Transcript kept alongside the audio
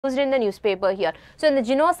used in the newspaper here. So in the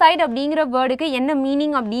genocide அப்படிங்கிற வேர்டுக்கு என்ன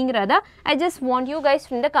மீனிங் அப்படிங்கிறத I just want you guys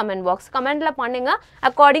in the comment box. கமெண்ட்ல பண்ணுங்க.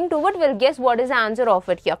 According to it we'll guess what is the answer of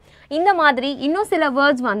it here. இந்த மாதிரி இன்னும் சில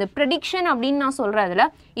வேர்ட்ஸ் வந்து prediction அப்படின்னு நான் சொல்றதுல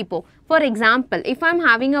இப்போ for example if I'm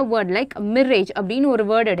having a word like mirage அப்படின்னு ஒரு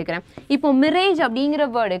வேர்ட் எடுக்கிறேன். இப்போ mirage அப்படிங்கிற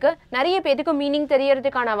வேர்டுக்கு நிறைய பேருக்கு மீனிங்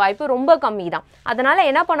தெரியறதுக்கான வாய்ப்பு ரொம்ப கம்மி தான். அதனால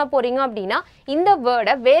என்ன பண்ண போறீங்க அப்படின்னா இந்த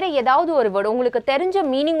வேர்டை வேற ஏதாவது ஒரு வேர்டு உங்களுக்கு தெரிஞ்ச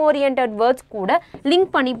மீனிங் ஓரியன்டட் வேர்ட்ஸ் கூட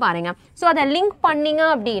லிங்க் பண்ணி பாருங்க. ஸோ அதை லிங்க் பண்ணீங்க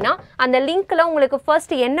அப்படின்னா அந்த லிங்க்ல உங்களுக்கு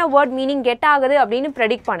ஃபர்ஸ்ட் என்ன வேர்ட் மீனிங் கெட் ஆகுது அப்படின்னு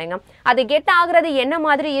ப்ரெடிக்ட் பண்ணுங்க. அது கெட் ஆகுறது என்ன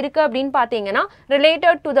மாதிரி இருக்கு அப்படின்னு பார்த்தீங்கன்னா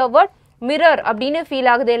related to the word mirror அப்படின்னு ஃபீல்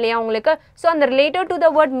ஆகுது இல்லையா உங்களுக்கு. ஸோ அந்த related to the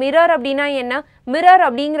word mirror அப்படின்னா என்ன, மிரர்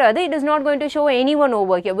அப்படிங்கிறது it is not going to show any one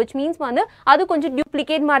over here which means வந்து அது கொஞ்சம்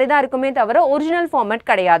டியூப்ளிகேட் மாதிரி தான் இருக்குமே தவிர ஒரிஜினல் ஃபார்மேட்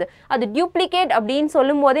கிடையாது. அது டியூப்ளிகேட் அப்படின்னு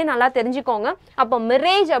சொல்லும் போதே நல்லா தெரிஞ்சுக்கோங்க. அப்போ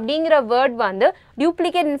மிரேஜ் அப்படிங்கிற வேர்ட் வந்து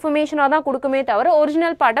டியூப்ளிகேட் இன்ஃபர்மேஷனாக தான் கொடுக்குமே தவிர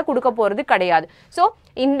ஒரிஜினல் பார்ட்டை கொடுக்க போகிறது கிடையாது. ஸோ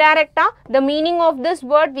இன்டைரக்டா the meaning of this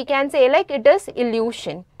word we can say like it is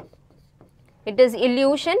illusion. It is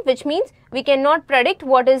illusion, which means we cannot predict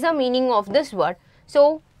what is the meaning of this word. So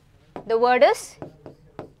the word is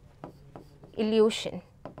illusion.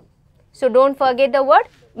 So don't forget the word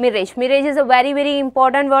mirage. Mirage is a very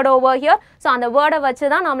important word over here. So on the word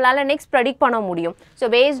vachu dhaan nammalaala next predict panna mudiyum. So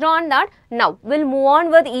based on that, now we'll move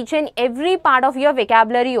on with each and every part of your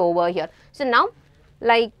vocabulary over here. So now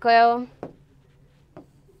like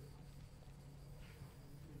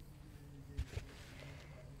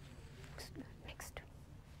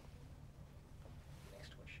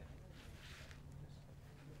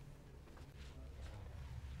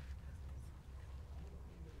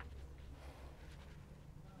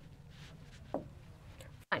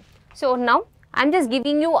so now I'm just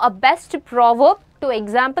giving you a best proverb to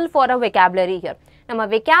example for a vocabulary here. நம்ம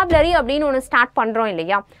vocabulary அப்படின்னு ஒன்று start பண்ணுறோம்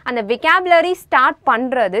இல்லையா, அந்த vocabulary start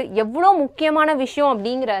பண்ணுறது எவ்வளோ முக்கியமான விஷயம்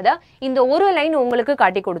அப்படிங்கிறத இந்த ஒரு லைன் உங்களுக்கு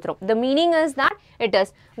காட்டி கொடுத்துரும். The meaning is that it is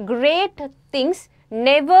great things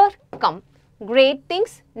never come. Great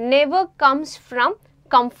things never comes from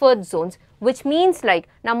comfort zones. Which means like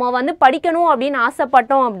நம்ம வந்து படிக்கணும் அப்படின்னு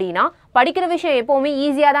ஆசைப்பட்டோம் அப்படின்னா படிக்கிற விஷயம் எப்போவுமே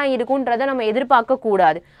ஈஸியாக தான் இருக்குன்றதை நம்ம எதிர்பார்க்க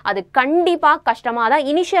கூடாது. அது கண்டிப்பாக கஷ்டமாக தான்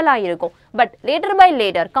இனிஷியலாக இருக்கும். But later by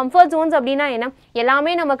later comfort Jones அப்படின்னா என்ன,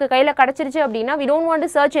 எல்லாமே நமக்கு கையில் கிடச்சிருச்சு அப்படின்னா we don't want to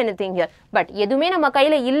search anything here. But எதுவுமே நம்ம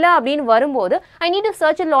கையில் இல்லை அப்படின்னு வரும்போது I need to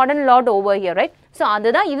search a lot and lot over here, right? So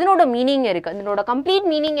அதுதான் இதனோட மீனிங் இருக்குது. இதனோட கம்ப்ளீட்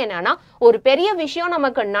மீனிங் என்னன்னா ஒரு பெரிய விஷயம்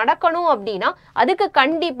நமக்கு நடக்கணும் அப்படின்னா அதுக்கு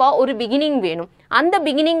கண்டிப்பாக ஒரு பிகினிங் வேணும். அந்த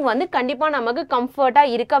பிகினிங் வந்து கண்டிப்பாக நமக்கு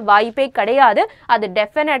கம்ஃபர்ட்டாக இருக்க வாய்ப்பே கிடையாது. அது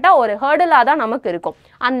டெஃபினட்டாக ஒரு ஹேர்டலாக தான் நமக்கு இருக்கும்.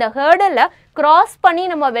 அந்த ஹேர்டலை கிராஸ் பண்ணி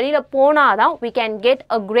நம்ம வெளியில் போனாதான் we can get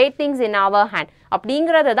a great things in our hand.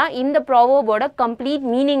 அப்படிங்கிறது தான் இந்த ப்ராவர்போட கம்ப்ளீட்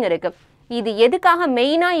மீனிங் இருக்குது. இது எதுக்காக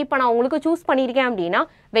மெயினாக இப்போ நான் உங்களுக்கு சூஸ் பண்ணியிருக்கேன் அப்படின்னா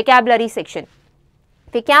vocabulary செக்ஷன்.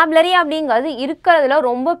 vocabulary அப்படிங்கிறது இருக்கிறதுல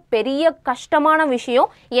ரொம்ப பெரிய கஷ்டமான விஷயம்.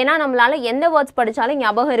 ஏன்னா நம்மளால எந்த வேர்ட்ஸ் படித்தாலும்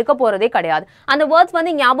ஞாபகம் இருக்க போகிறதே கிடையாது. அந்த வேர்ட்ஸ்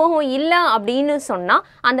வந்து ஞாபகம் இல்லை அப்படின்னு சொன்னால்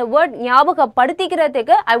அந்த word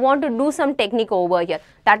ஞாபகப்படுத்திக்கிறதுக்கு I want to do some technique over here.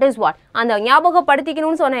 That is what. அந்த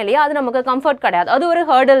ஞாபகப்படுத்திக்கணும்னு சொன்னேன் இல்லையா, அது நமக்கு கம்ஃபர்ட் கிடையாது. அது ஒரு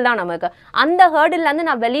ஹேர்டில் தான் நமக்கு. அந்த ஹேர்டில்லேருந்து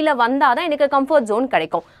நான் வெளியில் வந்தால் தான் எனக்கு கம்ஃபர்ட் ஜோன்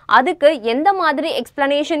கிடைக்கும். அதுக்கு எந்த மாதிரி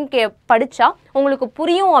எக்ஸ்பிளனேஷன் படித்தா உங்களுக்கு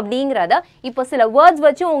புரியும் அப்படிங்கிறத இப்போ சில வேர்ட்ஸ்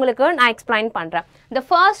வச்சு உங்களுக்கு நான் எக்ஸ்பிளைன் பண்ணுறேன். The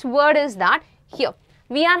first word is that here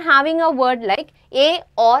we are having a word like a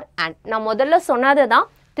or and. நான் முதல்ல சொன்னது தான்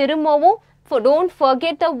திரும்பவும் don't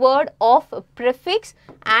forget the word of prefix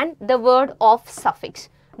and the word of suffix.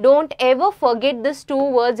 Don't ever forget these two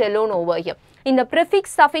words alone over here. இந்த prefix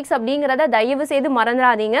suffix அப்படிங்கிறத தயவு செய்து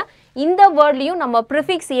மறந்துடாதீங்க. இந்த வேர்ட்லையும் நம்ம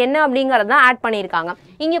prefix என்ன அப்படிங்கிறத ஆட் பண்ணியிருக்காங்க.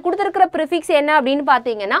 இங்கே கொடுத்துருக்கிற prefix என்ன அப்படின்னு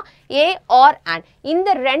பார்த்தீங்கன்னா a or and.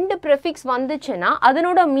 இந்த ரெண்டு prefix வந்துச்சுன்னா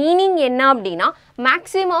அதனோட மீனிங் என்ன அப்படின்னா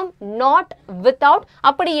மேக்ஸிமம் நாட் வித்தவுட்,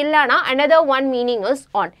 அப்படி இல்லைனா another one meaning is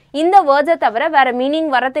on. இந்த வேர்ட்ஸை தவிர வேற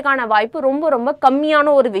மீனிங் வரதுக்கான வாய்ப்பு ரொம்ப கம்மியான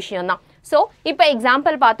ஒரு விஷயம் தான். ஸோ இப்போ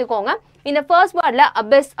எக்ஸாம்பிள் பார்த்துக்கோங்க. இந்த ஃபர்ஸ்ட் வேர்டில்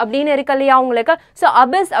abyss அப்படின்னு இருக்கு இல்லையா உங்களுக்கு. ஸோ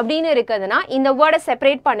abyss அப்படின்னு இருக்குதுன்னா இந்த வேர்டை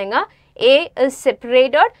செப்பரேட் பண்ணுங்க. A is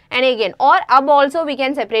separated and again or ab also we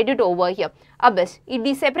can separate it over here. Abyss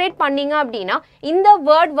இப்படி செப்பரேட் பண்ணீங்க அப்படின்னா இந்த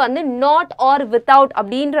வேர்ட் வந்து நாட் ஆர் வித்தவுட்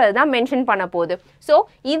அப்படின்றது தான் மென்ஷன் பண்ண போகுது. ஸோ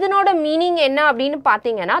இதனோட மீனிங் என்ன அப்படின்னு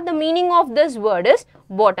பார்த்தீங்கன்னா the meaning of this word is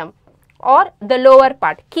bottom or the lower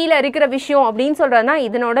part. கீழே இருக்கிற விஷயம் அப்படின்னு சொல்கிறது தான்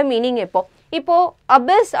இதனோட மீனிங். இப்போ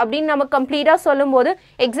abyss அப்படின்னு நம்ம கம்ப்ளீட்டாக சொல்லும்போது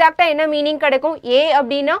எக்ஸாக்டாக என்ன மீனிங் கிடைக்கும், a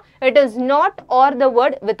அப்படின்னா it is not or the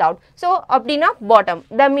word without. So அப்படின்னா bottom,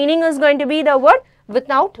 the meaning is going to be the word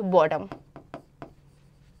without bottom.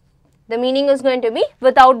 the meaning is going to be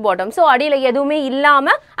without bottom. So adila edume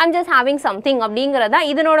illama I'm just having something அப்படிங்கறதா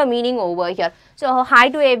இதனோட meaning over here. So hi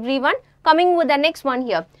to everyone. Coming with the next one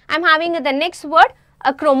here, I'm having the next word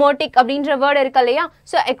achromatic அப்படிங்கற word இருக்கு இல்லையா.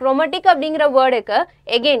 So achromatic அப்படிங்கற wordக்கு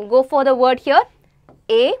again go for the word here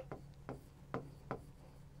a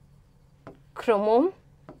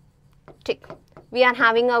chromatic. We are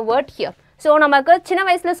having a word here. So நமக்கு சின்ன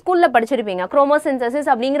வயசுல ஸ்கூல்ல படிச்சிருப்பீங்க chromosenthesis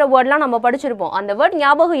அப்படிங்கற வேர்ட்லாம் நம்ம படிச்சிருப்போம். அந்த வேர்ட்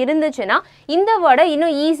ஞாபகம் இருந்துச்சுனா இந்த வேர்டை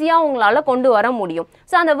இன்னும் ஈஸியா உங்களால கொண்டு வர முடியும்.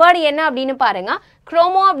 சோ அந்த வேர்ட் என்ன அப்படினு பாருங்க.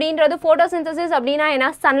 chromo அப்படின்றது photosynthesis அப்படினா என்ன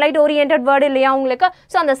sunlight oriented word இல்லையா உங்களுக்கு.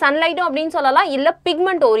 சோ அந்த sunlight அப்படினு சொல்லலாம் இல்ல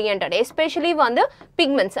pigment oriented, especially வந்து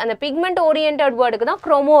pigments. அந்த pigment oriented wordக்கு தான்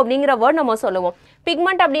chromo அப்படிங்கற வேர்ட் நம்ம சொல்லுவோம்.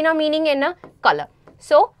 pigment அப்படினா மீனிங் என்ன? color.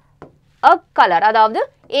 So a color, அதாவது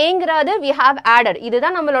ஏங்கிறது we have added.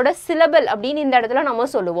 இதுதான் நம்மளோட syllable அப்படின்னு இந்த இடத்துல நம்ம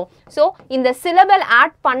சொல்லுவோம். So இந்த syllable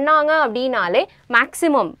add பண்ணாங்க அப்படினாலே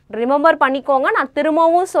maximum remember பண்ணிக்கோங்க. நான்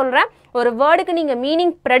திரும்பவும் சொல்றேன், ஒரு வேர்டுக்கு நீங்க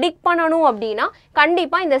மீனிங் predict பண்ணனும் அப்படினா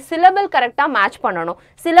கண்டிப்பா இந்த syllable கரெக்ட்டா மேட்ச் பண்ணனும்.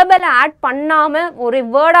 syllable add பண்ணாம ஒரு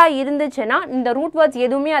வேர்டா இருந்துச்சுனா இந்த root words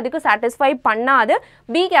எதுவுமே அதுக்கு satisfy பண்ணாது.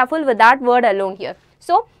 Be careful with that word alone here.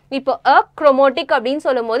 So இப்போ achromatic அப்படினு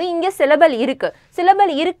சொல்லும்போது இங்க syllable இருக்கு. syllable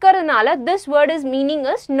இருக்கறதுனால this word is meaning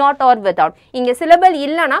is not or without. இங்க syllable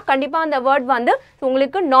இல்லனா கண்டிப்பா அந்த word வந்து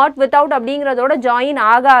உங்களுக்கு not without அப்படிங்கறதோட join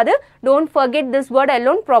ஆகாது. Don't forget this word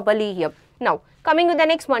alone properly here. Now coming to the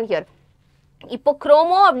next one here. இப்போ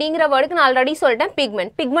chromo அப்படிங்கற வேர்டுக்கு நான் ஆல்ரெடி சொல்லிட்டேன் pigment.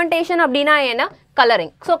 pigmentation அப்படினா என்ன? coloring.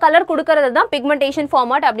 So color கொடுக்கிறது தான் pigmentation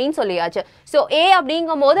format அப்படினு சொல்லியாச்சு. So a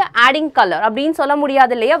அப்படிங்கும்போது adding color அப்படினு சொல்ல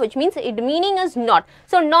முடியாது இல்லையா, which means it meaning is not.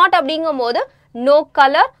 So not அப்படிங்கும்போது no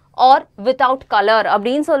color or without color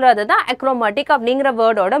அப்படினு சொல்றது தான் achromatic அப்படிங்கற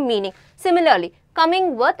வேர்டோட meaning. Similarly coming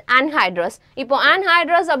with anhydrous. இப்போ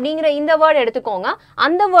anhydrous அப்படிங்கற இந்த வேர்ட் எடுத்துக்கோங்க.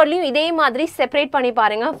 அந்த வேர்ட்லயும் இதே மாதிரி செப்பரேட் பண்ணி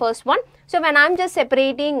பாருங்க. First one. So when I'm just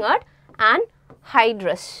separating it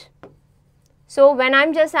anhydrous. So when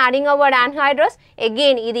I'm just adding a word anhydrous,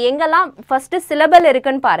 again இது எங்கெல்லாம் first syllable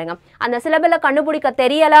இருக்குன்னு பாருங்க. அந்த syllable கண்டுபிடிக்க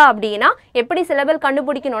தெரியல அப்படினா எப்படி syllable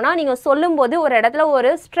கண்டுபிடிக்கணும்னா நீங்க சொல்லும்போது ஒரு இடத்துல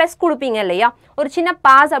ஒரு stress கொடுப்பீங்க இல்லையா, ஒரு சின்ன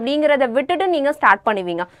pass அப்படிங்கறத விட்டுட்டு நீங்க ஸ்டார்ட்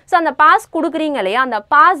பண்ணுவீங்க. சோ அந்த pass கொடுக்குறீங்க இல்லையா, அந்த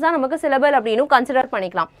pass தான் நமக்கு syllable அப்படினு கன்சிடர்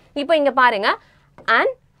பண்ணிக்கலாம். இப்போ இங்க பாருங்க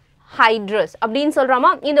anhydrous அப்படினு சொல்றோமா,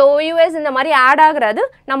 இந்த OUS இந்த மாதிரி ஆட் ஆகுறது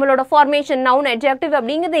நம்மளோட ஃபார்மேஷன் noun adjective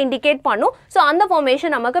அப்படிங்கறத இன்டிகேட் பண்ணும். சோ அந்த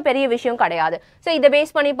ஃபார்மேஷன் நமக்கு பெரிய விஷயம் கிடையாது. சோ இத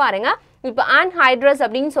பேஸ் பண்ணி பாருங்க. இப்போ anhydrous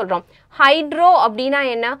அப்படினு சொல்றோம். ஹைட்ரோ அப்படினா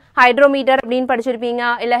என்ன? ஹைட்ரோமீட்டர் அப்படினு படிச்சிருப்பீங்க,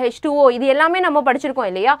 இல்ல H2O இது எல்லாமே நம்ம படிச்சிருக்கோம்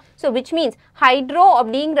இல்லையா. சோ which means hydro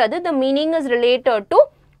அப்படிங்கிறது the meaning is related to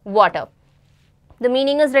water. The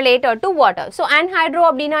meaning is related to water. So anhydro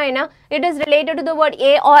அப்படினா என்ன? It is related to the word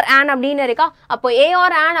a or an அப்படினு இருக்கா. அப்போ a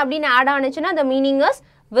or an அப்படினு add ஆனுச்சுனா the meaning is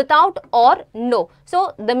without or no. So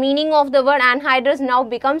the meaning of the word anhydrous now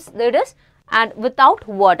becomes it is and without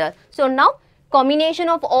water. So now combination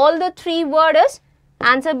of all the three words,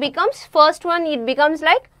 answer becomes first one it becomes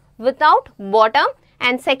like without water,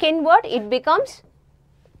 and second word it becomes,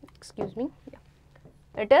 excuse me,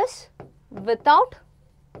 it is without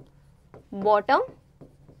bottom,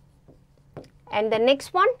 and the next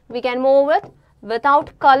one we can move with without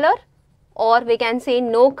color, or we can say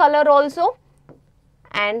no color also,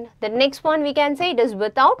 and the next one we can say it is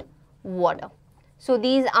without water. So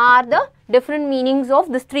these are the different meanings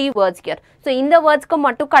of these three words here. So in the words ku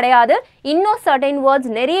mattu kadayadu, inno certain words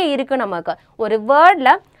neriya irukku namakku. Oru word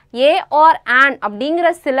la a or an அப்படிங்கற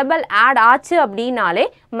syllable add ஆச்சு அப்படினாலே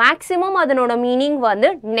maximum அதனோட meaning வந்து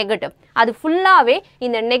negative. அது ஃபுல்லாவே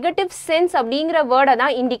இந்த negative sense அப்படிங்கற வேர்டை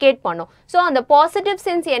தான் இண்டிகேட் பண்ணும். சோ அந்த பாசிட்டிவ்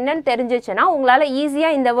சென்ஸ் என்னன்னு தெரிஞ்சிச்சுனா உங்களால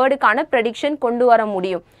ஈஸியா இந்த வேர்டுக்கான prediction கொண்டு வர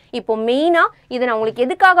முடியும். இப்போ மெயினா இத நான் உங்களுக்கு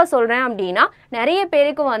எதுக்காக சொல்றேன் அப்படினா நிறைய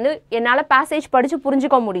பேருக்கு வந்து என்னால passage படிச்சு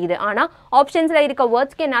புரிஞ்சுக்க முடியுது, ஆனா ஆப்ஷன்ஸ்ல இருக்க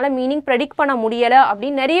வேர்ட்ஸ்க்கு என்னால மீனிங் predict பண்ண முடியல அப்படி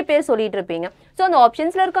நிறைய பேர் சொல்லிட்டு இருப்பீங்க. சோ அந்த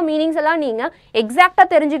ஆப்ஷன்ஸ்ல இருக்க மீனிங்ஸ் எல்லாம் நீங்க எக்ஸாக்ட்டா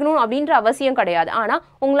தெரிஞ்சுக்கணும் அப்படின்ற அவசியம் கிடையாது, ஆனா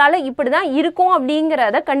உங்களால இப்படி தான் இருக்கும்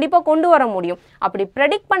அப்படிங்கறத கண்டிப்பா கொண்டு வர முடியும். அப்படி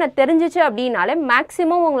predict பண்ண தெரிஞ்சிச்சு அப்படினாலே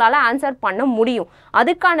மேக்ஸिमम உங்களால ஆன்சர் பண்ண முடியும்.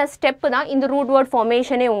 அதுக்கான ஸ்டெப் தான் இந்த ரூட் வேர்ட்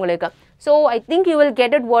ஃபார்மேஷனே உங்களுக்கு. So I think you will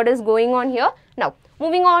get it what is going on here. Now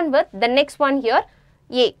moving on with the next one here,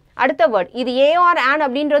 a. அடுத்த word இது a or an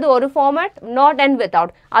அப்படின்றது ஒரு ஃபார்மட், not and without.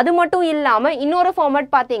 அது மட்டும் இல்லாம இன்னொரு format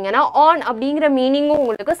பாத்தீங்கன்னா on அப்படிங்கற மீனிங்கும்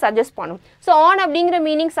உங்களுக்கு சஜஸ்ட் பண்ணும். சோ on அப்படிங்கற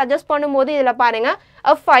மீனிங் சஜஸ்ட் பண்ணும்போது இதுல பாருங்க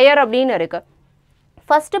a fire அப்படினு இருக்கு.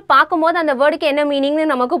 ஃபர்ஸ்ட் பாக்கும்போது அந்த வேர்டுக்கு என்ன மீனிங்னு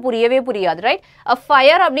நமக்கு புரியவே புரியாது, ரைட்? a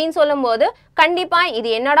fire அப்படினு சொல்லும்போது கண்டிப்பா இது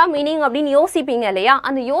என்னடா மீனிங் அப்படினு யோசிப்பீங்க இல்லையா.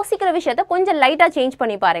 அந்த யோசிக்கிற விஷயத்தை கொஞ்சம் லைட்டா சேஞ்ச்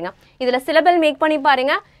பண்ணி பாருங்க. இதுல சிலபல் மேக் பண்ணி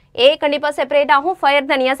பாருங்க. A கண்டிப்பா செப்பரேட் ஆகும், ஃபயர்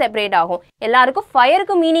தனியா செப்பரேட் ஆகும். எல்லாருக்கும்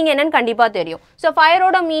ஃபயருக்கு மீனிங் என்னன்னு கண்டிப்பா தெரியும். ஸோ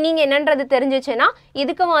ஃபயரோட மீனிங் என்னன்றது தெரிஞ்சிச்சுன்னா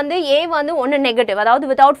இதுக்கு வந்து A வந்து ஒன்று நெகட்டிவ், அதாவது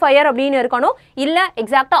வித்தவுட் ஃபயர் அப்படின்னு இருக்கணும், இல்லை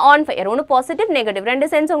எக்ஸாக்டாக ஆன் ஃபயர், ஒன்று பாசிட்டிவ் நெகட்டிவ் ரெண்டு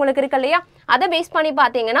சென்ஸ் உங்களுக்கு இருக்கு இல்லையா, அதை பேஸ் பண்ணி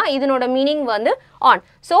பார்த்தீங்கன்னா இதனோட மீனிங் வந்து on.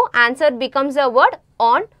 So answer becomes a word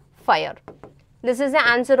on fire. This is the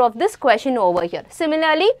answer of this question over here.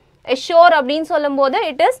 Similarly, a shore அப்படின்னு சொல்லும்போது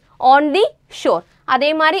it is on the shore. அதே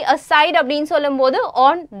மாதிரி a side அப்படின்னு சொல்லும்போது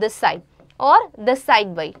on this side or the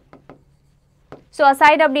side by. So a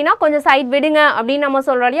side அப்படின்னா கொஞ்சம் side விடுங்க அப்படின்னு நம்ம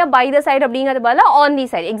சொல்றோம் இல்லையா, by the side அப்படிங்கிறது பதிலா on the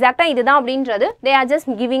side. எக்ஸாக்டா இதுதான் அப்படின்றது they are just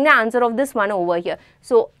giving the answer of this one over here.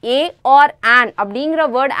 So a or an அப்படிங்கிற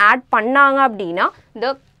word add பண்ணாங்க அப்படின்னா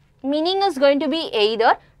the meaning is going to be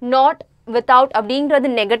either not, without அப்படிங்கிறது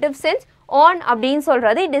negative sense, on அப்படின்னு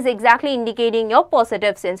சொல்றது it is exactly indicating your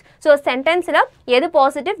positive sense. So sentenceல எது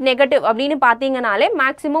positive negative அப்படின்னு பார்த்தீங்கனாலே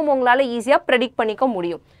maximum உங்களால ஈஸியா predict பண்ணிக்க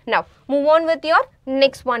முடியும். Now move on with your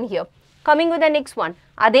next one here. Coming with the next one,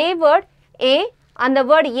 அதே word a, அந்த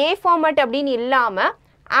word a format அப்படின்னு இல்லாம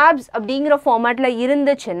abs அப்படிங்கிற ஃபார்மேட்ல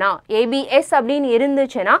இருந்துச்சுன்னா, abs அப்படின்னு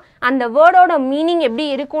இருந்துச்சுன்னா அந்த வேர்டோட மீனிங் எப்படி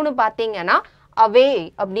இருக்கும்னு பார்த்தீங்கன்னா away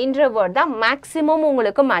அப்படின்ற வேர்ட் தான் மேக்ஸிமம்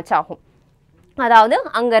உங்களுக்கு மேட்ச் ஆகும். அதாவது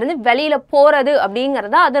அங்கேருந்து வெளியில் போகிறது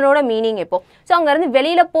அப்படிங்கிறது அதனோட மீனிங் இப்போ. ஸோ அங்கேருந்து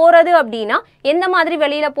வெளியில் போகிறது அப்படின்னா எந்த மாதிரி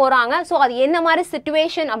வெளியில் போகிறாங்க, ஸோ அது என்ன மாதிரி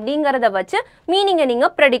சிச்சுவேஷன் அப்படிங்கிறத வச்சு மீனிங்கை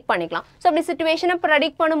நீங்கள் ப்ரெடிக்ட் பண்ணிக்கலாம். ஸோ அப்படி சிச்சுவேஷனை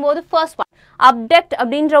ப்ரெடிக்ட் பண்ணும்போது ஃபர்ஸ்ட் ஒன் அப்டெக்ட்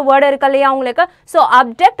அப்படின்ற வேர்டு இருக்கு இல்லையா உங்களுக்கு. ஸோ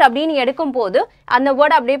அப்டெக்ட் அப்படின்னு எடுக்கும்போது அந்த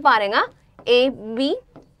வேர்டு அப்படியே பாருங்கள் ஏபி.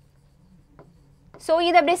 ஸோ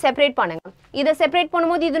இதை அப்படியே செப்பரேட் பண்ணுங்க. இதை செப்பரேட்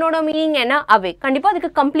பண்ணும்போது இதனோட மீனிங் என்ன, அவே. கண்டிப்பாக அதுக்கு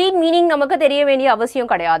கம்ப்ளீட் மீனிங் நமக்கு தெரிய வேண்டிய அவசியம்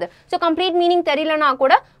கிடையாது. ஸோ கம்ப்ளீட் மீனிங் தெரியலனா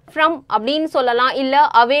கூட ஃப்ரம் அப்படின்னு சொல்லலாம், இல்லை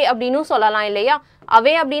அவே அப்படின்னு சொல்லலாம் இல்லையா.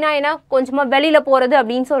 அவே அப்படின்னா என்ன, கொஞ்சமாக வெளியில் போகிறது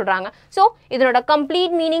அப்படின்னு சொல்கிறாங்க. ஸோ இதனோட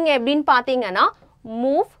கம்ப்ளீட் மீனிங் எப்படின்னு பார்த்தீங்கன்னா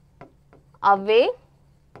move away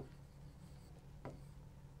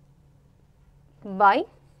by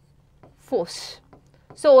force.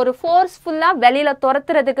 So ஒரு ஃபோர்ஸ்ஃபுல்லாக வெளியில்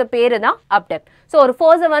துரத்துறதுக்கு பேர் தான் அப்டெக்ட். ஸோ ஒரு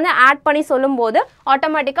ஃபோர்ஸை வந்து ஆட் பண்ணி சொல்லும்போது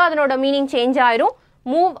ஆட்டோமேட்டிக்காக அதனோட மீனிங் சேஞ்ச் ஆயிரும்,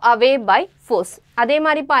 மூவ் அவே பை ஃபோர்ஸ். அதே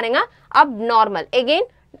மாதிரி பாருங்கள் அப் நார்மல். எகெயின்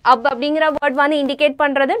அப் அப்படிங்கிற வேர்ட் வந்து இண்டிகேட்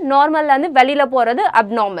பண்ணுறது நார்மலில் வந்து வெளியில் போகிறது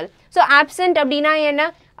அப்நார்மல். ஸோ ஆப்சென்ட் அப்படின்னா என்ன,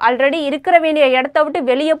 ஆல்ரெடி இருக்கிற வேண்டிய இடத்த விட்டு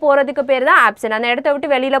வெளியே போகிறதுக்கு பேர் தான் ஆப்சென்ட். அந்த இடத்த விட்டு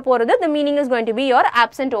வெளியில் போகிறது the meaning is going to be your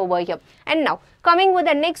absent over here. And now coming with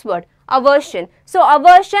the next word aversion. So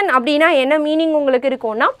aversion அப்படின்னா என்ன மீனிங் உங்களுக்கு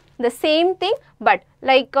இருக்கும்னா the same thing but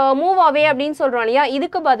like move away அப்படின்னு சொல்கிறோம் இல்லையா,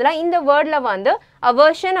 இதுக்கு பதிலாக இந்த வேர்டில் வந்து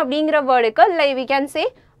aversion அப்படிங்கிற வேர்டுக்கு like we can say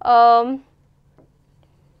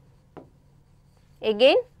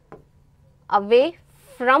again away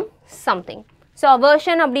from something. So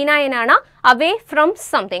aversion அப்படின்னா என்னன்னா அவே ஃப்ரம்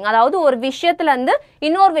சம்திங், அதாவது ஒரு விஷயத்துலேருந்து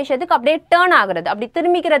இன்னொரு விஷயத்துக்கு அப்படியே டேர்ன் ஆகுறது, அப்படி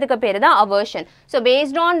திரும்பிக்கிறதுக்கு பேர் தான் aversion. So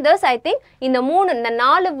based on this I think இந்த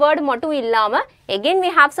 4 வேர்டு மட்டும் இல்லாமல் again we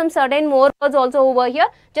have some certain more words also over here.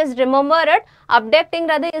 Just remember it.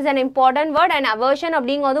 அப்டெக்ட்ங்கிறது is an important word and aversion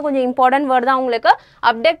அப்படிங்கிறது கொஞ்சம் important word தான் உங்களுக்கு.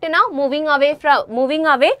 அப்டெக்ட்னா moving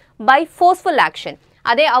away by forceful action.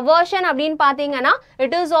 அதே aversion அப்படின்னு பார்த்தீங்கன்னா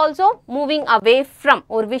it is also moving away from,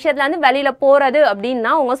 ஒரு விஷயத்துலேருந்து வெளியில் போகிறது அப்படின்னு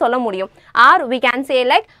தான் அவங்க சொல்ல முடியும். R we can say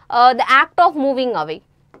like the act of moving away,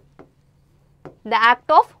 the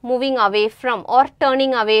act of moving away from R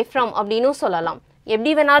turning away from அப்படின்னு சொல்லலாம்.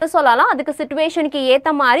 எப்படி வேணாலும் சொல்லலாம், அதுக்கு சிச்சுவேஷனுக்கு ஏற்ற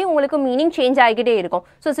மாதிரி உங்களுக்கு மீனிங் சேஞ்ச் ஆகிக்கிட்டே இருக்கும்.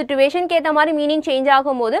 ஸோ சிச்சுவேஷனுக்கு ஏற்ற மாதிரி மீனிங் சேஞ்ச்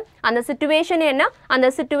ஆகும்போது அந்த சிச்சுவேஷன் என்ன, அந்த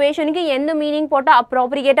சிச்சுவேஷனுக்கு எந்த மீனிங் போட்டால்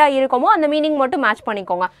அப்ராப்ரியேட்டாக இருக்குமோ அந்த மீனிங் மட்டும் மேட்ச்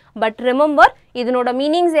பண்ணிக்கோங்க. பட் ரிமெம்பர் இதனோட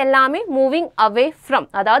மீனிங்ஸ் எல்லாமே மூவிங் அவே ஃப்ரம்,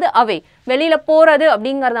 அதாவது அவே வெளியில் போகிறது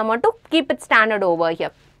அப்படிங்கிறத மட்டும் keep it standard over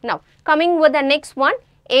here. Now coming with the next one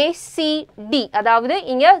ACD, அதாவது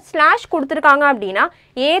இங்கே ஸ்லாஷ் கொடுத்துருக்காங்க அப்படின்னா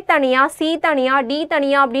ஏ தனியாக சி தனியாக டி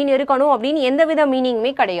தனியாக அப்படின்னு இருக்கணும் அப்படின்னு எந்த வித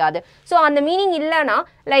மீனிங்குமே கிடையாது. ஸோ அந்த மீனிங் இல்லைன்னா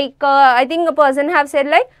like I think person have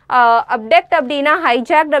set like அப்டெக்ட் அப்படின்னா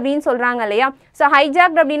ஹைஜாக்ட் அப்படின்னு சொல்கிறாங்க இல்லையா. ஸோ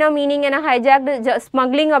ஹைஜாக்ட் அப்படின்னா மீனிங் என்ன, ஹைஜாக்ட்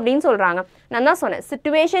ஸ்மக்லிங் அப்படின்னு சொல்கிறாங்க. நான் தான் சொன்னேன்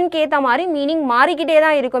சிச்சுவேஷனுக்கு ஏற்ற மாதிரி மீனிங் மாறிக்கிட்டே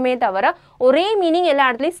தான் இருக்குமே தவிர ஒரே மீனிங் எல்லா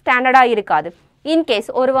இடத்துலையும் ஸ்டாண்டர்டாக இருக்காது. இன்கேஸ்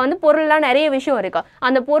ஒரு வந்து பொருள்லாம் நிறைய விஷயம் இருக்குது,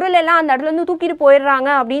 அந்த பொருள் எல்லாம் அந்த இடத்துலேருந்து தூக்கிட்டு போயிடுறாங்க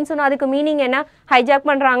அப்படின்னு சொன்னால் அதுக்கு மீனிங் என்ன, ஹைஜாக்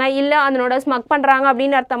பண்ணுறாங்க இல்லை அதனோட ஸ்மக் பண்ணுறாங்க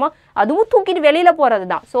அப்படின்னு அர்த்தமா, அதுவும் தூக்கிட்டு வெளியில் போகிறது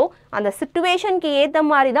தான். ஸோ அந்த சிச்சுவேஷனுக்கு ஏற்ற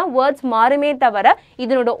மாதிரி தான் வேர்ட்ஸ் மாறுமே தவிர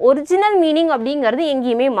இதனோட ஒரிஜினல் மீனிங் அப்படிங்கிறது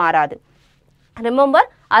எங்கேயுமே மாறாது. ரிமெம்பர்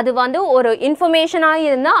அது வந்து ஒரு இன்ஃபர்மேஷனாக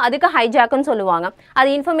இருந்தால் அதுக்கு ஹைஜாக்னு சொல்லுவாங்க. அது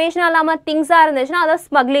இன்ஃபர்மேஷனாக இல்லாமல் திங்ஸாக இருந்துச்சுன்னா அதை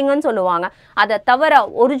ஸ்மக்லிங்னு சொல்லுவாங்க. அதை தவிர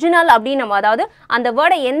ஒரிஜினல் அப்படின்னு நம்ம அதாவது அந்த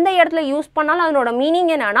வேர்டை எந்த இடத்துல யூஸ் பண்ணாலும் அதனோட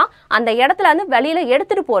மீனிங் என்னன்னா அந்த இடத்துல வந்து வெளியில்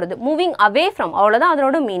எடுத்துகிட்டு போகிறது, மூவிங் அவே ஃப்ரம், அவ்வளோதான்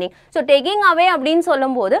அதனோட மீனிங். ஸோ டேக்கிங் அவே அப்படின்னு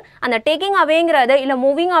சொல்லும்போது அந்த டேக்கிங் அவேங்கிறது இல்லை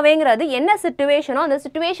மூவிங் அவேங்கிறது என்ன சிச்சுவேஷனோ அந்த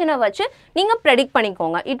சிச்சுவேஷனை வச்சு நீங்கள் ப்ரெடிக்ட்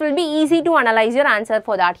பண்ணிக்கோங்க. It will be easy to analyse your answer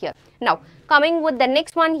for that here. Now coming with the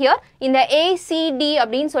next one here, இந்த ACD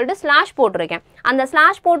அப்படின்னு சொல்லிட்டு ஸ்லாஷ் போட்டிருக்கேன். அந்த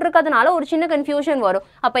ஸ்லாஷ் போட்டிருக்கிறதுனால ஒரு சின்ன கன்ஃபியூஷன் வரும்.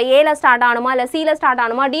 அப்போ ஏல ஸ்டார்ட் ஆனுமா இல்லை சியில் ஸ்டார்ட்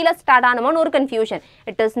ஆனுமா டியில் ஸ்டார்ட் ஆனுமான்னு ஒரு confusion.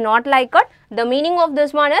 It is not like it. The meaning of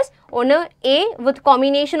this one is ஒன்று A with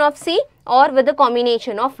combination of C or with the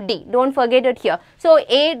combination of D. Don't forget it here. So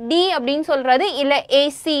AD அப்படின்னு சொல்கிறது இல்லை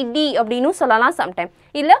ACD அப்படின்னு சொல்லலாம் sometime.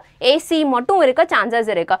 இல்லை AC மட்டும் இருக்க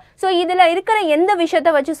chances இருக்கு. ஸோ இதில் இருக்கிற எந்த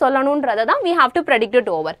விஷயத்தை வச்சு சொல்லணுன்றதை தான் we have to predict it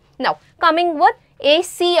over. Now coming with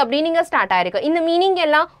AC அப்படின்னு இங்கே ஸ்டார்ட் ஆயிருக்கு. இந்த மீனிங்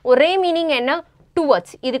எல்லாம் ஒரே மீனிங் என்ன?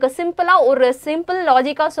 டுவர்ட்ஸ். இதுக்கு சிம்பிளாக ஒரு சிம்பிள்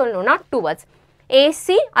லாஜிக்காக சொல்லணும்னா டுவர்ட்ஸ்.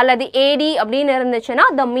 AC அல்லது AD அப்படின்னு இருந்துச்சுன்னா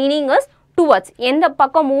the meaning is டுவர்ட்ஸ். எந்த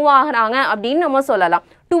பக்கம் மூவ் ஆகுறாங்க அப்படின்னு நம்ம சொல்லலாம்.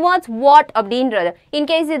 டுவர்ட்ஸ் வாட் அப்படின்றது.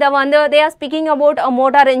 இன்கேஸ் இதை வந்து they are speaking about a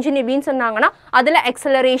motor engine இப்படின்னு சொன்னாங்கன்னா அதில்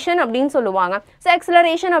எக்ஸலரேஷன் அப்படின்னு சொல்லுவாங்க. ஸோ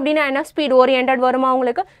எக்ஸலரேஷன் அப்படின்னா என்ன? ஸ்பீட் ஓரியன்ட் வருமா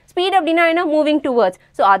உங்களுக்கு? ஸ்பீட் அப்படின்னா என்ன? Moving towards.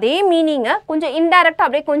 ஸோ அதே மீனிங்கை கொஞ்சம் இன்டைரக்டாக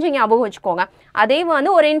அப்படியே கொஞ்சம் ஞாபகம் வச்சுக்கோங்க. அதே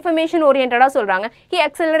வந்து ஒரு இன்ஃபர்மேஷன் ஓரியன்டாக சொல்கிறாங்க. ஹி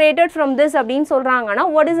எக்ஸலரேட்டட் ஃப்ரம் திஸ் அப்படின்னு சொல்கிறாங்கன்னா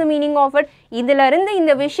what is the meaning of it? இதிலிருந்து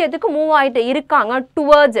இந்த விஷயத்துக்கு மூவ் ஆகிட்டு இருக்காங்க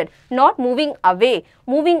towards it, not moving away.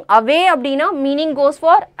 Moving away அப்படின்னா மீனிங் கோஸ்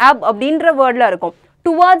ஃபார் அப் அப்படின்ற வேர்டில் இருக்கும்.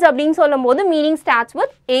 Towards அப்படின்னு சொல்லும்போது meaning starts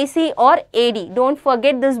with AC or AD. Don't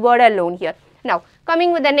forget this word alone here. Now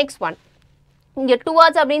coming with the next one. இங்கே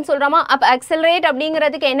towards அப்படின்னு சொல்கிறோமா? அப்போ accelerate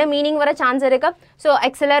அப்படிங்கிறதுக்கு என்ன மீனிங் வர சான்ஸ் இருக்கு? ஸோ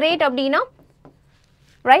accelerate அப்படின்னா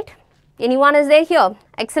right? Anyone is there here?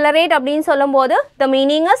 Accelerate அப்படின்னு சொல்லும்போது the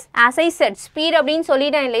meaning is as I said speed அப்படின்னு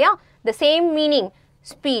சொல்லிட்டேன் இல்லையா? The same meaning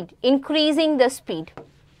speed, increasing the speed.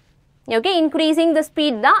 Okay, increasing the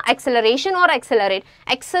speed தான் acceleration or accelerate.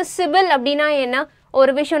 Accessible அப்படின்னா என்ன?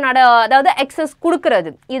 ஒரு விஷயம் அதாவது எக்ஸஸ் கொடுக்கறது.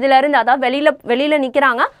 இதுல இருந்து அதாவது வெளியில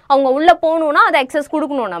நிற்கிறாங்க, அவங்க உள்ள போகணும்னா அதை எக்ஸஸ்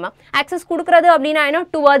கொடுக்கணும். நம்ம எக்ஸஸ் கொடுக்கறது அப்படின்னா என்ன?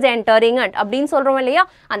 டுவர்ட்ஸ் என்டரிங் அப்படின்னு சொல்றோம் இல்லையா?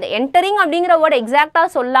 அந்த என்டரிங் அப்படிங்கிற வேர்டு எக்ஸாக்டா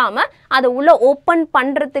சொல்லாம அதை உள்ள ஓப்பன்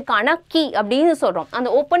பண்றதுக்கான கீ அப்படின்னு சொல்றோம். அந்த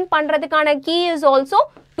ஓப்பன் பண்றதுக்கான key is also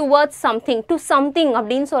towards something, to something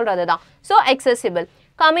அப்படின்னு சொல்றது தான். So accessible.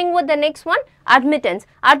 Coming with the next one, admittance.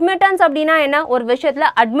 Admittance அப்படின்னா என்ன? ஒரு விஷயத்துல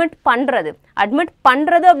அட்மிட் பண்றது. அட்மிட்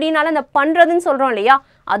பண்றது அப்படின்னால அந்த பண்றதுன்னு சொல்றோம் இல்லையா?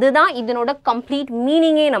 அதுதான் இதனோட கம்ப்ளீட்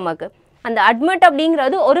மீனிங்கே நமக்கு. அந்த அட்மிட்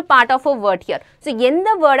அப்படிங்கிறது ஒரு part of a word here. So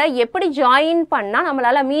எந்த வேர்டை எப்படி ஜாயின் பண்ணால்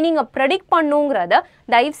நம்மளால் மீனிங்கை ப்ரெடிக்ட் பண்ணுங்கிறத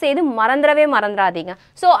தயவு செய்து மறந்துடாதீங்க.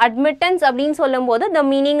 ஸோ அட்மிட்டன்ஸ் அப்படின்னு சொல்லும்போது the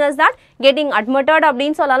meaning is that getting admitted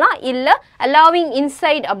அப்படின்னு சொல்லலாம், இல்லை அலோவிங்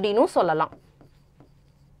இன்சைட் அப்படின்னும் சொல்லலாம்.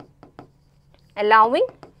 allowing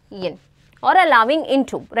in or allowing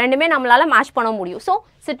into ரெண்டுமே நம்மளால மேட்ச் பண்ண முடியும். ஸோ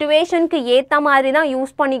சிச்சுவேஷனுக்கு ஏற்ற மாதிரி தான்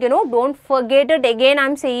யூஸ் பண்ணிக்கணும். Don't forget it. Again I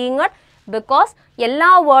am saying it because எல்லா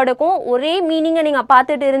வேர்டுக்கும் ஒரே மீனிங்கை நீங்கள்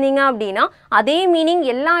பார்த்துட்டு இருந்தீங்க அப்படின்னா அதே மீனிங்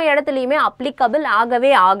எல்லா இடத்துலையுமே அப்ளிகபிள்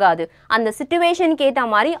ஆகவே ஆகாது. அந்த சிச்சுவேஷனுக்கு ஏற்ற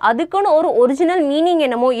மாதிரி அதுக்குன்னு ஒரு ஒரிஜினல் மீனிங்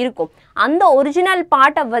என்னமோ இருக்கும். அந்த ஒரிஜினல்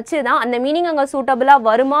பார்ட்டை வச்சு தான் அந்த மீனிங் அங்கே சூட்டபிளாக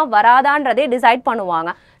வருமா வராதான்றதே டிசைட்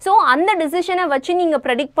பண்ணுவாங்க. ஸோ அந்த டிசிஷனை வச்சு நீங்கள்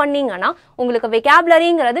ப்ரெடிக்ட் பண்ணிங்கன்னா உங்களுக்கு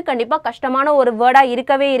வெக்காபுலரிங்கிறது கண்டிப்பாக கஷ்டமான ஒரு வேர்டாக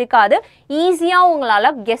இருக்கவே இருக்காது. ஈஸியாக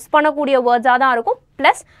உங்களால் கெஸ் பண்ணக்கூடிய வேர்ட்ஸாக தான் இருக்கும்.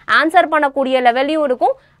 ப்ளஸ் ஆன்சர் பண்ணக்கூடிய லெவலையும்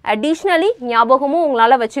இருக்கும். அடிஷ்னலி ஞாபகமும்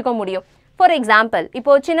உங்களால் வச்சுக்க முடியும். ஃபார் எக்ஸாம்பிள்,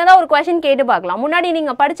 இப்போ சின்னதாக ஒரு கொஷின் கேட்டு பார்க்கலாம். முன்னாடி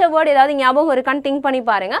நீங்கள் படித்த வேர்டு ஏதாவது ஞாபகம் இருக்கான்னு திங்க் பண்ணி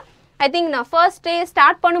பாருங்கள். ஐ திங்க் நான் ஃபர்ஸ்ட் டே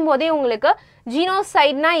ஸ்டார்ட் பண்ணும்போதே உங்களுக்கு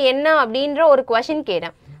ஜீனோசைட்னா என்ன அப்படின்ற ஒரு கொஷின்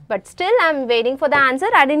கேட்டேன். But still I am waiting for the answer.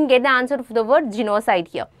 I didn't get the answer of the word genocide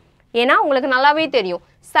here. ஏன்னா உங்களுக்கு நல்லாவே தெரியும்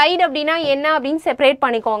சைட் அப்படின்னா என்ன அப்படின்னு செப்பரேட்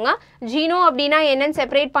பண்ணிக்கோங்க. ஜீனோ அப்படின்னா என்னன்னு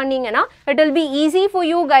செப்பரேட் பண்ணீங்கன்னா it will be easy for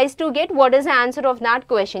you guys to get what is the answer of that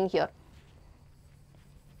question here.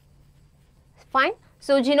 Fine.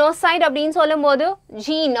 So genocide அப்படின்னு சொல்லும்போது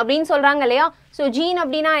gene அப்படின்னு சொல்றாங்க இல்லையா? So gene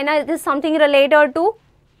அப்படின்னா என்ன? It is something related to,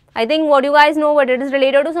 I think what you guys know, what it is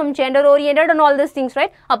related to some gender oriented and all these things,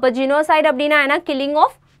 right? அப்போ genocide அப்படின்னா என்ன? Killing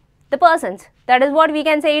of the persons. That is what we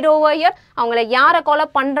can say it over here. அவங்கள யாரை கொலை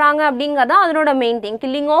பண்றாங்க அப்படிங்கறத அதனோட main thing.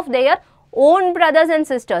 Killing of their own brothers and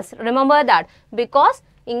sisters. Remember that. Because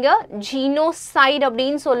இங்க genocide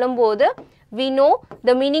அப்படின்னு சொல்லும்போது we know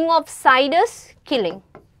the meaning of side is killing.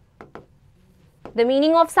 The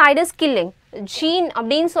meaning of side is killing. Gene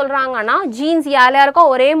அப்படின்னு சொல்கிறாங்கன்னா ஜீன்ஸ் யாருக்கோ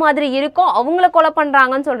ஒரே மாதிரி இருக்கும் அவங்கள கொலை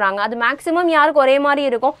பண்ணுறாங்கன்னு சொல்கிறாங்க. அது மேக்ஸிமம் யாருக்கு ஒரே மாதிரி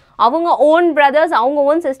இருக்கும், அவங்க ஓன் பிரதர்ஸ் அவங்க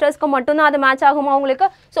ஓன் சிஸ்டர்ஸ்க்கு மட்டும்தான் அது மேட்ச் ஆகுமா அவங்களுக்கு.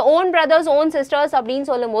 So own brothers own sisters அப்படின்னு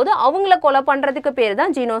சொல்லும்போது அவங்கள கொலை பண்ணுறதுக்கு பேர்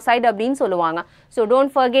தான் ஜீனோசைட் அப்படின்னு சொல்லுவாங்க. So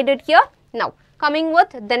don't forget it here. Now coming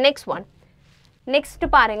with the next one. Next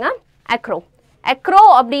பாருங்க acro. acro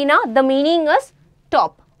அப்படின்னா the meaning is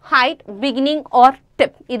top, height, beginning or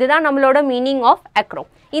tip. இதுதான் நம்மளோட மீனிங் ஆஃப் acro.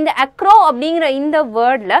 இந்த acro அப்படிங்கிற இந்த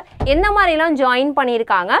வேர்டில் என்ன மாதிரிலாம் ஜாயின்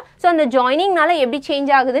பண்ணியிருக்காங்க, ஸோ அந்த ஜாயினிங்னால எப்படி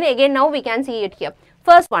சேஞ்ச் ஆகுதுன்னு again now we can see it here.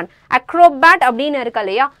 First one, acrobat அப்படின்னு இருக்கு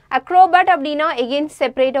இல்லையா, acrobat அப்படின்னா again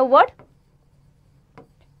separate a word.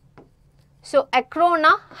 So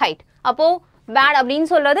acrona height. அப்போ bad அப்படின்னு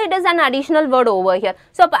சொல்றது it is an additional word over here.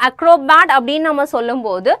 So acrobat அப்படின்னு நம்ம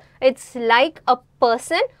சொல்லும்போது it's like a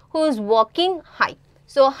person who is walking high.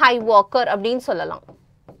 So high walker அப்படின்னு சொல்லலாம்.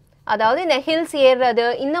 அதாவது இந்த ஹில்ஸ் ஏறுறது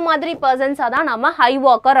இந்த மாதிரி பர்சன்ஸாக தான் நம்ம ஹை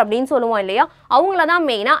வாக்கர் அப்படின்னு சொல்லுவோம் இல்லையா, அவங்கள தான்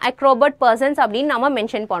மெயினாக அக்ரோபட் பர்சன்ஸ் அப்படின்னு நம்ம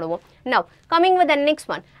மென்ஷன் பண்ணுவோம். Now coming with the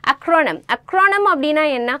next one, அக்ரோனம். அக்ரோனம் அப்படின்னா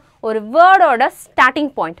என்ன, ஒரு வேர்டோட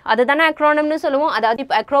ஸ்டார்டிங் பாயிண்ட் அதுதானே அக்ரோனம்னு சொல்லுவோம். அதாவது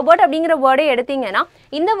இப்போ அக்ரோபட் அப்படிங்கிற வேர்டை எடுத்தீங்கன்னா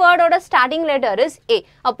இந்த வேர்டோட ஸ்டார்டிங் லெட்டர் இஸ் ஏ.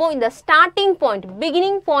 அப்போது இந்த ஸ்டார்டிங் பாயிண்ட்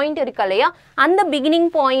பிகினிங் பாயிண்ட் இருக்கு இல்லையா, அந்த பிகினிங்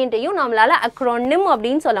பாயிண்ட்டையும் நம்மளால் அக்ரோனிம்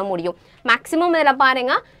அப்படின்னு சொல்ல முடியும். மேக்ஸிமம் இதில்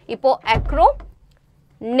பாருங்க, இப்போது அக்ரோ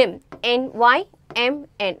நிம்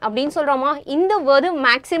NYMN அப்படின்னு சொல்கிறோமா, இந்த வேர்டு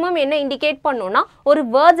மேக்ஸிமம் என்ன இண்டிகேட் பண்ணோம்னா ஒரு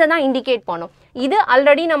வேர்ட்ஸை தான் இண்டிகேட் பண்ணும். இது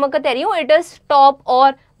ஆல்ரெடி நமக்கு தெரியும், it is top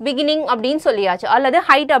R beginning அப்படின்னு சொல்லியாச்சு, அல்லது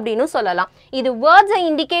ஹைட் அப்படின்னு சொல்லலாம். இது வேர்ட்ஸை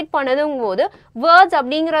இண்டிகேட் பண்ணதும் போது வேர்ட்ஸ்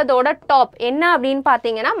அப்படிங்கிறதோட டாப் என்ன அப்படின்னு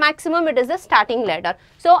பார்த்தீங்கன்னா maximum it is the starting letter.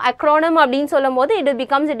 So அக்ரோனம் அப்படின்னு சொல்லும் போது it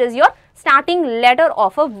is your starting letter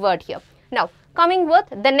of a word here. Now coming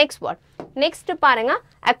with the next word. Next பாருங்க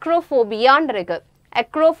அக்ரோஃபோபியான்னு இருக்கு.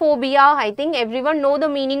 Acrophobia, I think everyone know the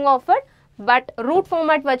meaning of it, but root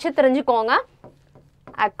format வச்சு தெரிஞ்சுக்கோங்க.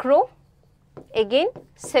 Acro, again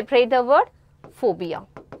separate the word, phobia.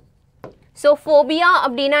 So phobia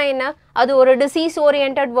அப்படின்னா என்ன, அது ஒரு disease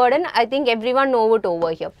oriented word and I think everyone know it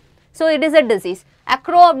over here. So it is a disease.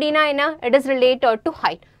 Acro அப்படின்னா என்ன, it is related to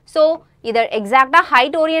height. So இதை எக்ஸாக்டாக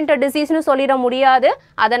height oriented diseaseனு சொல்லிட முடியாது,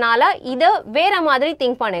 அதனால் இதை வேற மாதிரி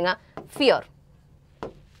திங்க் பண்ணுங்க. Fear.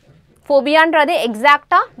 ஃபோபியான்றது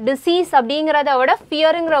எக்ஸாக்டாக டிசீஸ் அப்படிங்கிறத விட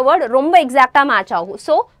ஃபியருங்கிற வேர்ட் ரொம்ப எக்ஸாக்டாக மேட்ச் ஆகும்.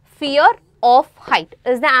 So fear of height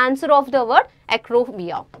is the answer of the word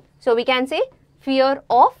acrophobia. So we can say fear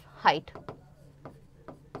of height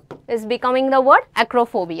is becoming the word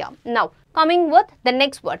acrophobia. Now coming with the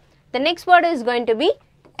next word. The next word is going to be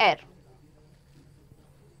air.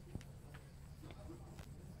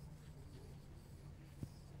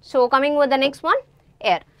 So coming with the next one,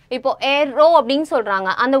 air. இப்போ aero அப்படின்னு சொல்கிறாங்க,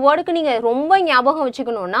 அந்த வேர்டுக்கு நீங்கள் ரொம்ப ஞாபகம்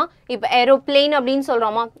வச்சுக்கணுன்னா இப்போ aeroplane அப்படின்னு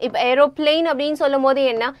சொல்கிறோமா, இப்போ ஏரோப்ளேன் அப்படின்னு சொல்லும் போது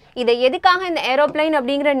என்ன, இதை எதுக்காக இந்த ஏரோப்ளேன்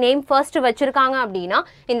அப்படிங்கிற நேம் ஃபர்ஸ்ட் வச்சுருக்காங்க அப்படின்னா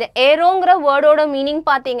இந்த ஏரோங்கிற வேர்டோட மீனிங்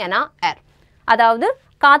பார்த்தீங்கன்னா ஏர், அதாவது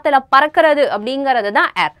காற்றுல பறக்கிறது அப்படிங்கிறது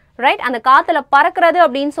தான் ஏர், ரைட். அந்த காற்றுல பறக்கிறது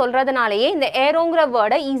அப்படின்னு சொல்கிறதுனாலேயே இந்த ஏரோங்கிற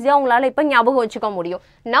வேர்டை ஈஸியாக உங்களால் இப்போ ஞாபகம் வச்சுக்க முடியும்.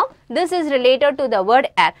 Now this is related to the word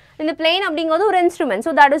air. இந்த plane அப்படிங்கிறது ஒரு instrument,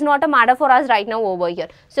 so that is not a matter for us right now over here.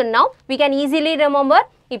 So now we can easily remember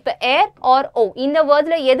இப்போ air or o இந்த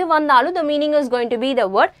வேர்ட்ஸில் எது வந்தாலும் the meaning is going to be the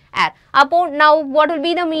word air. அப்போ now what will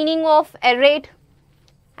be the meaning of aerate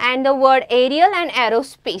and the word aerial and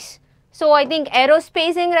aerospace. So I think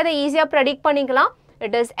aerospaceங்கிறத ஈஸியாக predict பண்ணிக்கலாம்.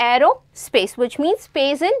 It is aerospace, which means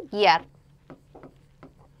space in air.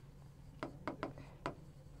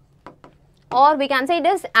 Or we can say it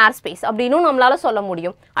is airspace. அப்படினும் நம்மளால சொல்ல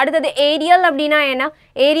முடியும். அடுத்தது aerial அப்படினா என்ன?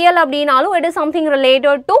 Aerial அப்படினாலும் it is something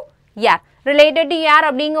related to air. Related to air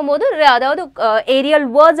அப்படிங்கும்போது அதாவது aerial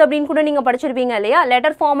words அப்படின்னு கூட நீங்க படிச்சிருப்பீங்க இல்லையா,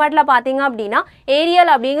 லெட்டர் ஃபார்மேட்ல பாத்தீங்க அப்படின்னா aerial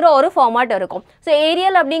அப்படிங்கிற ஒரு ஃபார்மேட் இருக்கும். ஸோ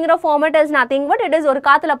aerial அப்படிங்கிற format is nothing but it is ஒரு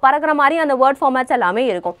காத்துல பறக்கிற மாதிரி அந்த வேர்ட் ஃபார்மேட்ஸ் எல்லாமே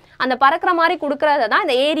இருக்கும். அந்த பறக்கிற மாதிரி கொடுக்கறத தான்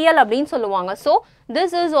இந்த aerial அப்படின்னு சொல்லுவாங்க. So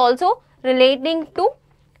this is also relating to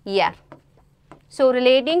air. So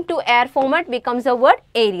relating to air format becomes the word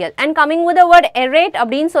aerial. And coming with the word aerate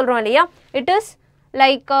அப்படின்னு சொல்றோம் இல்லையா, it is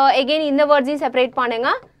like again இந்த வேர்ட்ஸையும் செப்பரேட் பண்ணுங்க.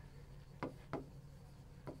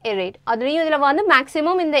 aerate அதுலயும் இதுல வந்து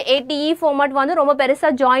மேக்ஸிமம் இந்த ATE ஃபார்மேட் வந்து ரொம்ப பெருசா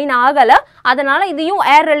ஜாயின் ஆகல, அதனால இதையும்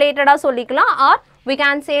ஏர் ரிலேட்டடா சொல்லிக்கலாம். or we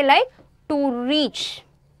can say like to reach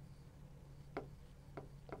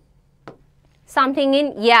something in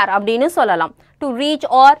air அப்படின்னு சொல்லலாம். to reach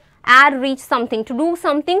or air reach something, to do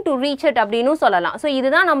something to reach it அப்படினு சொல்லலாம். so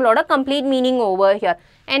இதுதான் நம்மளோட complete meaning over here.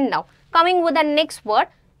 and now coming with the next word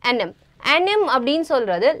anim. anim அப்படினு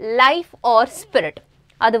சொல்றது life or spirit.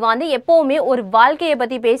 அது வந்து எப்போவுமே ஒரு வாழ்க்கையை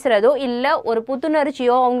பற்றி பேசுகிறதோ இல்லை ஒரு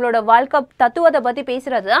புத்துணர்ச்சியோ அவங்களோட வாழ்க்கை தத்துவத்தை பற்றி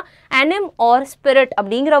பேசுகிறது தான் அனிம் ஆர் ஸ்பிரிட்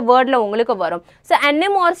அப்படிங்கிற வேர்டில் உங்களுக்கு வரும். ஸோ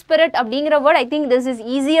அனிம் ஆர் ஸ்பிரிட் அப்படிங்கிற word I think this is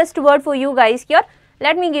easiest word for you guys here.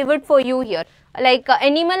 Let me give it for you here. Like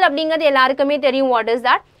animal அப்படிங்கிறது எல்லாருக்குமே தெரியும். What is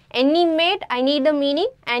that? Animate, I need the meaning,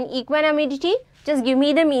 and equanimity, just give me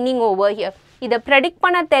the meaning over here. இதை predict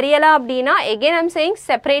பண்ண தெரியல அப்படின்னா again I'm saying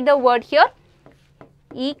separate the word here.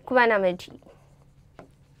 Equanimity,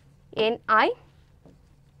 N-I-M-I-T-Y.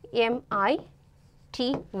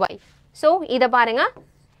 So இதை பாருங்க,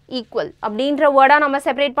 equal அப்படின்ற வேர்டா நம்ம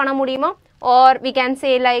செப்பரேட் பண்ண முடியுமா? or we can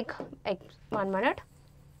say like 1 minute.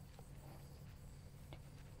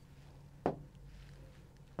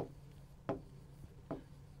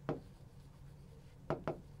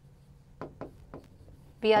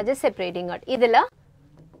 We are just separating it. இதில்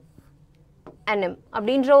anim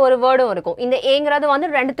அப்படின்ற ஒரு வேர்டும் இருக்கும். இந்த ஏங்கிறது வந்து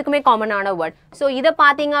ரெண்டுத்துக்குமே காமனான வேர்ட். ஸோ இதை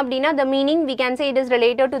பார்த்தீங்க அப்படின்னா the meaning we can say it is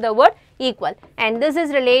related to the word equal and this is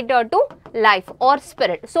related to life or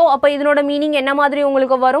spirit. So அப்போ இதனோட மீனிங் என்ன மாதிரி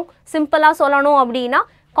உங்களுக்கு வரும்? சிம்பிளாக சொல்லணும் அப்படின்னா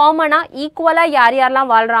காமனாக ஈக்குவலாக யார்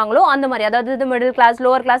யாரெல்லாம் வாழ்கிறாங்களோ அந்த மாதிரி, அதாவது இது மிடில் கிளாஸ்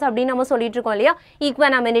லோவர் கிளாஸ் அப்படின்னு நம்ம சொல்லிட்டு இருக்கோம் இல்லையா.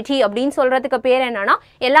 ஈக்வானமினிட்டி அப்படின்னு சொல்கிறதுக்கு பேர் என்னன்னா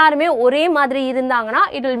எல்லாருமே ஒரே மாதிரி இருந்தாங்கன்னா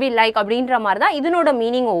இட் வில் பி லைக் அப்படின்ற மாதிரி தான் இதனோட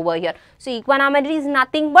meaning over here. So ஈக்வானமினிட்டி is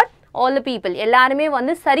nothing but all the people, எல்லாருமே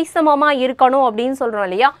வந்து சரிசமமாக இருக்கணும் அப்படின்னு சொல்கிறோம்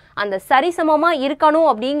இல்லையா. அந்த சரிசமமாக இருக்கணும்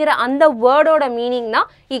அப்படிங்கிற அந்த வேர்டோட மீனிங் தான்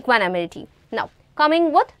ஈக்வானமினிட்டி. Now coming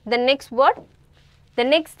with the next word, the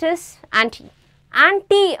next is anti.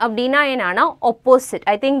 Anti அப்படின்னா என்னன்னா opposite.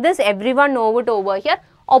 I think this every one no it over here.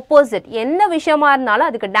 Opposite எந்த விஷயமா இருந்தாலும்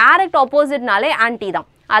அதுக்கு டைரக்ட் ஆப்போசிட்னாலே ஆன்டி தான்.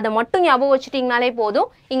 அதை மட்டும் ஞாபகம் வச்சுட்டிங்கனாலே போதும்.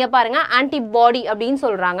 இங்கே பாருங்கள் ஆன்டிபாடி அப்படின்னு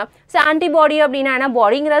சொல்கிறாங்க. ஸோ ஆன்டிபாடி அப்படின்னா என்ன?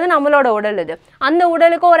 பாடிங்கிறது நம்மளோட உடல். இது அந்த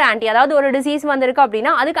உடலுக்கு ஒரு ஆன்டி, அதாவது ஒரு டிசீஸ் வந்திருக்கு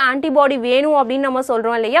அப்படின்னா அதுக்கு ஆன்டிபாடி வேணும் அப்படின்னு நம்ம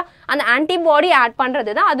சொல்கிறோம் இல்லையா. அந்த ஆன்டிபாடி ஆட்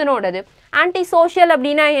பண்ணுறது தான் அதனோடது. ஆன்டி சோஷியல்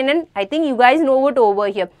அப்படின்னா என்னன்னு I think you guys know it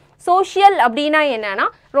over here. Social அப்படின்னா என்னன்னா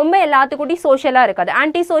ரொம்ப எல்லாத்துக்கூட்டி சோஷியலாக இருக்காது.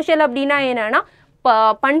 ஆன்டி சோஷியல் அப்படின்னா என்னன்னா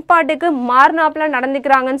பண்பாட்டுக்கு மாறினாப்பில்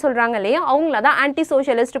நடந்துக்கிறாங்கன்னு சொல்கிறாங்க இல்லையா, அவங்கள தான் ஆன்டி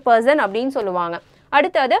சோஷியலிஸ்ட் பர்சன் அப்படின்னு சொல்லுவாங்க.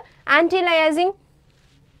 அடுத்தது anti-liaising.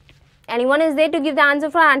 Anyone is there to give the answer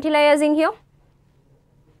for anti-liaising here?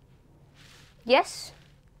 Yes.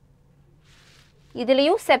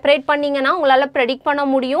 இதுலயும் செப்பரேட் பண்ணீங்கன்னா உங்களால predict பண்ண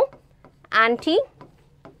முடியும். Anti-liaising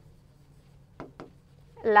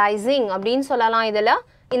அப்படின்னு சொல்லலாம். இதில்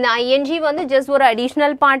இந்த ING வந்து ஜஸ்ட் ஒரு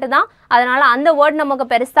அடிஷ்னல் பார்ட் தான், அதனால அந்த வேர்ட் நமக்கு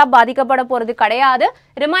பெருசாக பாதிக்கப்பட போகிறது கிடையாது.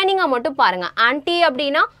 ரிமைனிங்காக மட்டும் பாருங்கள். ஆன்டி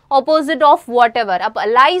அப்படின்னா ஆப்போசிட் ஆஃப் வாட் எவர். அப்போ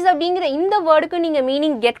லைஸ் அப்படிங்கிற இந்த வேர்டுக்கு நீங்கள்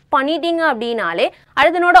மீனிங் கெட் பண்ணிட்டீங்க அப்படின்னாலே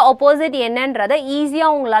அடுத்தனோட ஆப்போசிட் என்னன்றதை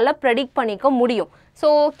ஈஸியாக உங்களால் ப்ரெடிக்ட் பண்ணிக்க முடியும். So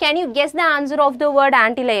can you guess the answer of the word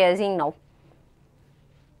ஆன்டி-லைசிங் now?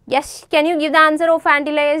 S, can you give the answer of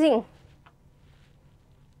ஆன்டி-லைசிங்?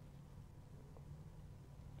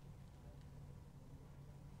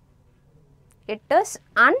 It is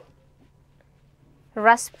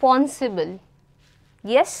unresponsible.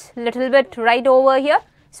 Yes, little bit right over here.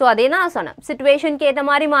 So அதே தான் சொன்னேன், சிச்சுவேஷனுக்கு ஏற்ற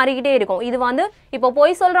மாதிரி மாறிக்கிட்டே இருக்கும். இது வந்து இப்போ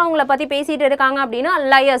போய் சொல்கிறவங்கள பற்றி பேசிகிட்டு இருக்காங்க அப்படின்னா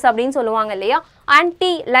லயர்ஸ் அப்படின்னு சொல்லுவாங்க இல்லையா.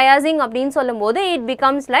 ஆன்டி லயர்சிங் அப்படின்னு சொல்லும்போது it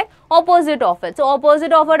becomes like opposite of it. So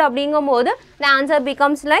opposite of it அப்படிங்கும்போது த ஆன்சர்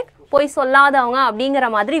பிகம்ஸ் லைக் போய் சொல்லாதவங்க அப்படிங்கிற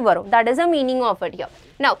மாதிரி வரும். That is a meaning of it here.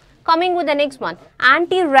 Now coming with the next one,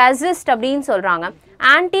 anti-racist அப்படின்னு சொல்கிறாங்க.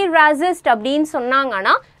 ஆன்டி-ரேசிஸ்ட் அப்படின்னு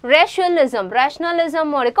சொன்னாங்கன்னா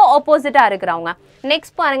ரேஷனலிசமோடுக்கு ஆப்போசிட்டாக இருக்கிறவங்க.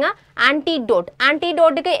 நெக்ஸ்ட் பாருங்க ஆன்டிடோட்.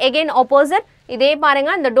 ஆன்டிடோட்டுக்கு again opposite. இதே பாருங்க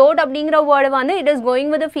இந்த டோட் அப்படிங்கிற வேர்டு வந்து it is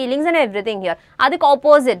going with feelings and every thing here. அதுக்கு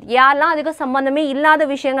ஆப்போசிட் யாரெல்லாம் அதுக்கு சம்பந்தமே இல்லாத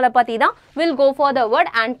விஷயங்களை பற்றி தான் will go for the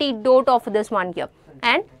word antidote of this one here.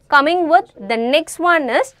 And coming with the next one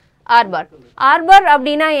is Arbor. Arbor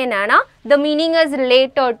அப்படின்னா என்னன்னா the meaning is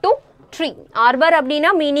related to tree. Arbor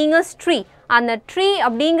அப்படின்னா மீனிங் இஸ் ட்ரீ. அந்த ட்ரீ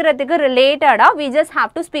அப்படிங்கிறதுக்கு ரிலேட்டடா we just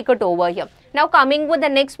have to speak it over here. Now coming with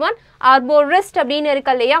the next one, arborist அப்படின்னு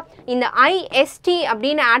இருக்கு இல்லையா, இந்த IST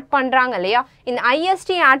அப்படின்னு ஆட் பண்ணுறாங்க இல்லையா. இந்த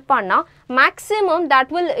IST ஆட் பண்ணால் maximum that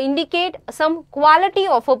will indicate some quality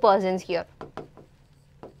of a persons here.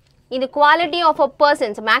 இந்த quality of a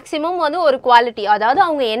persons maximum வந்து ஒரு குவாலிட்டி, அதாவது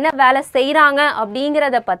அவங்க என்ன வேலை செய்கிறாங்க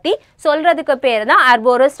அப்படிங்கிறத பற்றி சொல்கிறதுக்கு பேர் தான்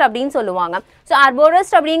ஆர்போரிஸ்ட் அப்படின்னு சொல்லுவாங்க. ஸோ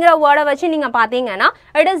ஆர்போரிஸ்ட் அப்படிங்கிற வேர்டை வச்சு நீங்கள் பார்த்தீங்கன்னா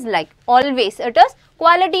it is like always it is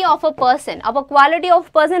quality of a person. அப்போ quality of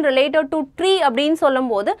person related to tree அப்படின்னு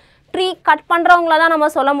சொல்லும்போது ட்ரீ கட் பண்ணுறவங்கள தான் நம்ம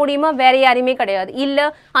சொல்ல முடியுமா, வேறு யாரையுமே கிடையாது. இல்லை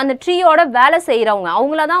அந்த ட்ரீயோட வேலை செய்கிறவங்க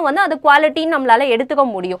அவங்கள தான் வந்து அது குவாலிட்டின்னு நம்மளால எடுத்துக்க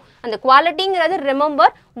முடியும். அந்த குவாலிட்டிங்கிறது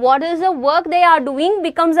remember what is the work they are doing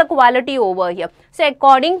becomes a quality over here. So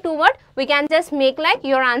according to what we can just make like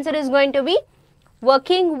your answer is going to be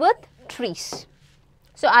working with trees.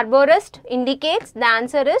 So arborist indicates the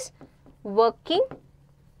answer is working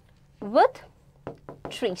with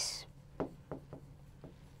trees.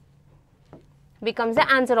 Becomes the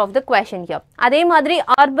answer of the question here. அதே மாதிரி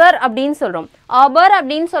arbor அப்படின்னு சொல்றோம். arbor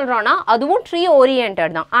அப்படின்னு சொல்றோம்னா அதுவும் tree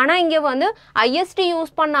oriented தான். ஆனா இங்க வந்து ist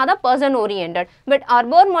யூஸ் பண்ணாத person oriented. But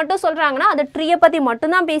arbor மட்டும் சொல்றாங்கன்னா அது tree பத்தி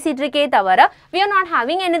மட்டும் தான் பேசிட்டு இருக்கே தவிர we are not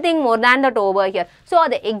having anything more than that over here. So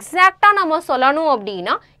அது எக்ஸாக்ட்டா நம்ம சொல்லணும்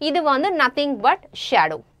அப்படின்னா இது வந்து nothing but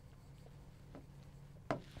shadow.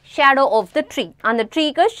 Shadow of the tree. அந்த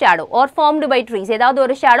ட்ரீக்கு shadow or formed by trees. ஏதாவது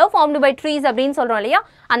ஒரு shadow formed by trees அப்படின்னு சொல்றோம் இல்லையா,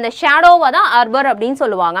 அந்த ஷேடோவை தான் arbor அப்படின்னு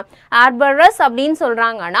சொல்லுவாங்க. arborist அப்படின்னு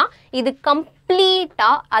சொல்றாங்கன்னா இது கம்ப்ளீட்டா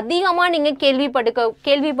அதிகமா நீங்க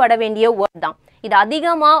கேள்விப்பட வேண்டிய வேர்ட் தான். இது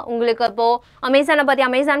அதிகமா உங்களுக்கு இப்போ அமேசானை பத்தி,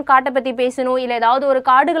 அமேசான் காட்டை பத்தி பேசணும், இல்லை ஏதாவது ஒரு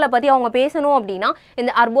காடுகளை பத்தி அவங்க பேசணும் அப்படின்னா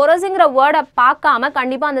இந்த arboristங்கிற வேர்டை பார்க்காம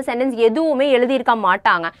கண்டிப்பா அந்த சென்டென்ஸ் எதுவுமே எழுதியிருக்க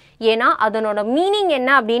மாட்டாங்க. ஏன்னா அதனோட மீனிங்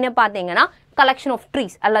என்ன அப்படின்னு பார்த்தீங்கன்னா collection of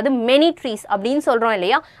trees அல்லது many trees அப்படின்னு சொல்றோம்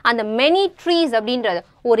இல்லையா, அந்த many trees அப்படின்றது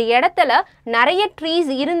ஒரு இடத்துல நிறைய trees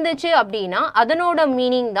இருந்துச்சு அப்படின்னா அதனோட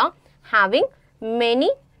மீனிங் தான் having many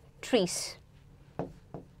trees.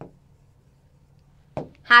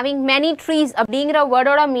 having many trees அப்படிங்கிற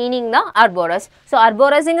வேர்டோட மீனிங் தான் arborist. ஸோ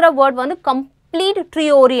arboristங்கிற வேர்ட் வந்து complete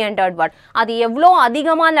tree oriented word. அது எவ்வளோ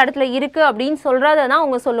அதிகமாக அந்த இடத்துல இருக்கு அப்படின்னு சொல்றதை தான்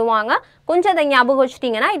அவங்க சொல்லுவாங்க. கொஞ்சம் அதை ஞாபகம்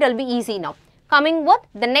வச்சுட்டீங்கன்னா it will be easy now. Coming with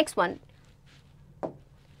the next one.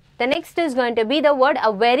 The next is going to be the word, a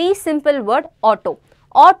very simple word, auto.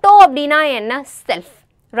 Auto அப்படின்னா என்ன? self,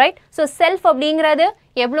 right? So self அப்படிங்கிறது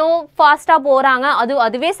எவ்வளோ ஃபாஸ்ட்டாக போகிறாங்க,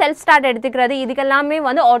 அதுவே செல்ஃப் ஸ்டார்ட் எடுத்துக்கிறது, இதுக்கெல்லாமே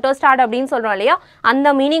வந்து ஆட்டோ ஸ்டார்ட் அப்படின்னு சொல்கிறோம் இல்லையா,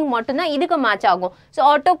 அந்த மீனிங் மட்டும்தான் இதுக்கு மேட்ச் ஆகும். ஸோ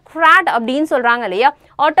ஆட்டோக்ராட் அப்படின்னு சொல்கிறாங்க இல்லையா,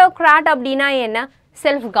 ஆட்டோக்ராட் அப்படின்னா என்ன?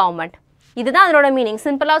 Self government. இதுதான் அதனோட மீனிங்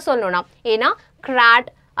சிம்பிளாக சொல்லணும்னா. ஏன்னா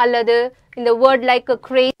கிராட் அல்லது இந்த வேர்ட் லைக்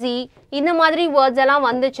கிரேசி இந்த மாதிரி வேர்ட்ஸ் எல்லாம்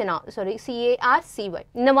வந்துச்சுன்னா, சாரி CARCY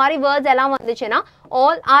இந்த மாதிரி வேர்ட்ஸ் எல்லாம் வந்துச்சுன்னா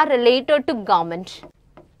all are related to government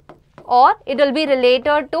or it will be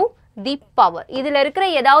related to the power. இதில் இருக்கிற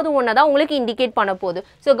ஏதாவது ஒன்று தான் உங்களுக்கு இண்டிகேட் பண்ண போகுது.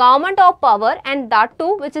 So government of power and that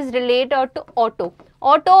too which is related to auto.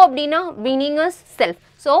 auto அப்படின்னா meaning is self.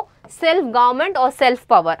 So self government R self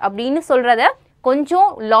power அப்படின்னு சொல்கிறத கொஞ்சம்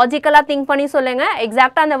லாஜிக்கலாக திங்க் பண்ணி சொல்லுங்க.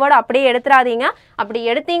 எக்ஸாக்டாக அந்த வேர்டு அப்படியே எடுத்துடாதீங்க. அப்படி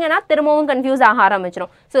எடுத்தீங்கன்னா திரும்பவும் கன்ஃபியூஸ் ஆக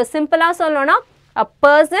ஆரம்பிச்சிடும். ஸோ சிம்பிளாக சொல்லணும்னா a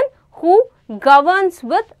person who governs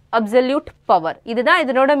with absolute power. இதுதான்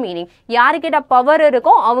இதனோட மீனிங். யாருக்கிட்ட பவர்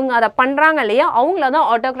இருக்கோ அவங்க அதை பண்ணுறாங்க இல்லையா, அவங்கள தான்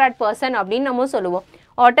ஆட்டோக்ராட் பர்சன் அப்படின்னு நம்ம சொல்லுவோம்.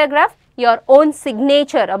 ஆட்டோகிராஃப் யுவர் ஓன்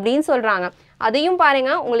சிக்னேச்சர் அப்படின்னு சொல்கிறாங்க. அதையும்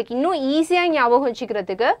பாருங்க உங்களுக்கு இன்னும் ஈஸியாக ஞாபகம்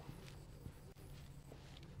வச்சுக்கிறதுக்கு.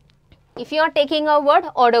 If you are taking a word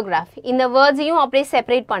autograph, இந்த வேர்ட்ஸையும் அப்படியே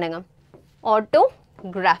செப்பரேட் பண்ணுங்க.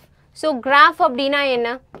 ஆட்டோகிராஃப். ஸோ கிராஃப் அப்படின்னா என்ன?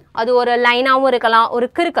 அது ஒரு லைனாகவும் இருக்கலாம், ஒரு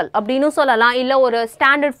கிறுக்கல் அப்படின்னு சொல்லலாம், இல்லை ஒரு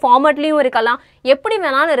ஸ்டாண்டர்ட் ஃபார்மட்லேயும் இருக்கலாம், எப்படி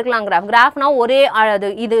வேணாலும் இருக்கலாம். கிராஃப்னா ஒரே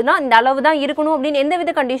இதுதான் இந்த அளவு தான் இருக்கணும் அப்படின்னு எந்த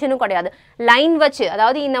வித கண்டிஷனும் கிடையாது. லைன் வச்சு,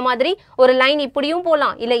 அதாவது இந்த மாதிரி ஒரு லைன் இப்படியும்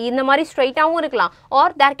போகலாம், இல்லை இந்த மாதிரி ஸ்ட்ரைட்டாகவும் இருக்கலாம்,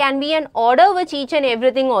 R there can be an order which each and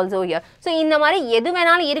every thing also here. So இந்த மாதிரி எது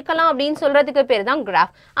வேணாலும் இருக்கலாம் அப்படின்னு சொல்கிறதுக்கு பேர் தான்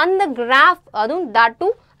கிராஃப். அந்த கிராஃப் அதுவும் that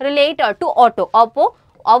too related to auto. அப்போது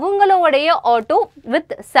அவங்களுடைய ஆட்டோ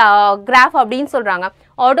வித் கிராஃப் அப்படின்னு சொல்கிறாங்க.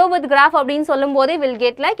 ஆட்டோ வித் கிராஃப் அப்படின்னு சொல்லும் போதே will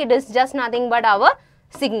get like it is just nothing but our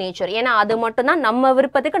signature. ஏன்னா அது மட்டும்தான் நம்ம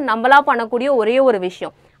விருப்பத்துக்கு நம்மளா பண்ணக்கூடிய ஒரே ஒரு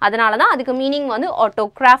விஷயம். அதனால தான் அதுக்கு மீனிங் வந்து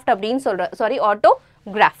ஆட்டோகிராஃப்ட் அப்படின்னு சொல்கிறேன், sorry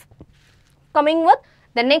autograph. Coming with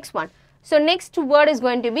the next one. So next word is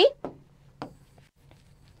going to be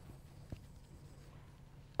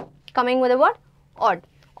coming with word add.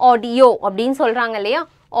 Audio அப்படின்னு சொல்கிறாங்க இல்லையா,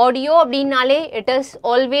 ஆடியோ அப்படின்னாலே it is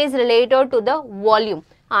always related to the volume.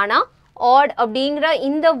 ஆனால் ஆட் அப்படிங்கிற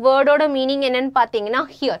இந்த வேர்டோட மீனிங் என்னன்னு பார்த்தீங்கன்னா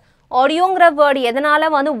ஹியர். ஆடியோங்கிற வேர்டு எதனால்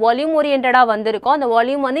வந்து வால்யூம் ஓரியன்டாக வந்திருக்கோ அந்த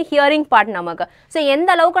வால்யூம் வந்து ஹியரிங் பார்ட் நமக்கு. ஸோ எந்த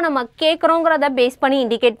அளவுக்கு நம்ம கேட்குறோங்கிறத பேஸ் பண்ணி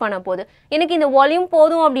இண்டிகேட் பண்ண போகுது. எனக்கு இந்த வால்யூம்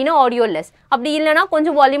போதும் அப்படின்னா ஆடியோ லெஸ், அப்படி இல்லைனா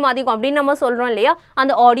கொஞ்சம் வால்யூம் அதிகம் அப்படின்னு நம்ம சொல்கிறோம் இல்லையா,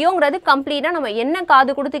 அந்த ஆடியோங்கிறது கம்ப்ளீட்டாக நம்ம என்ன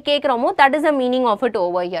காது கொடுத்து கேட்குறோமோ that is the meaning of it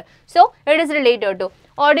over here. So it is related to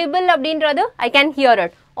audible அப்படின்றது I can hear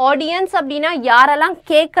it. Audience அப்படின்னா யாரெல்லாம்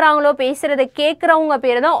கேட்குறாங்களோ, பேசுகிறத கேட்குறவங்க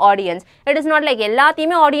பேர் தான் audience. It is not like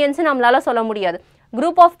எல்லாத்தையுமே ஆடியன்ஸ் நம்மளால சொல்ல முடியாது.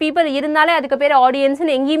 குரூப் ஆஃப் பீப்புள் இருந்தாலே அதுக்கு பேர்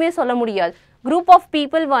ஆடியன்ஸ்னு எங்கேயுமே சொல்ல முடியாது. குரூப் ஆஃப்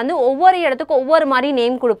பீப்புள் வந்து ஒவ்வொரு இடத்துக்கும் ஒவ்வொரு மாதிரி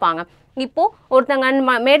நேம் கொடுப்பாங்க. இப்போது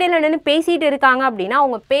ஒருத்தங்க மேடையில் நின்று பேசிகிட்டு இருக்காங்க அப்படின்னா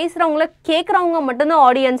அவங்க பேசுகிறவங்கள கேட்குறவங்க மட்டும்தான்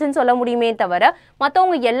ஆடியன்ஸ்னு சொல்ல முடியுமே தவிர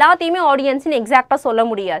மற்றவங்க எல்லாத்தையுமே ஆடியன்ஸ்னு எக்ஸாக்டாக சொல்ல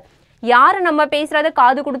முடியாது. யார் நம்ம பேசுகிறத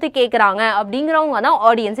காது கொடுத்து கேட்குறாங்க அப்படிங்கிறவங்க தான்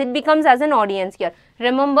audience. It becomes as an audience here.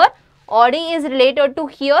 Remember, audi is related to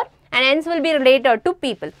hear and hence will be related to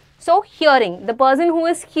people. So hearing, the person who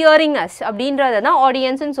is hearing us அப்படின்றத தான்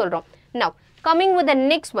ஆடியன்ஸ்னு சொல்கிறோம். Now coming with the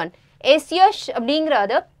next one, assious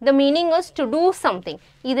அப்படிங்கிறது the meaning is to do something.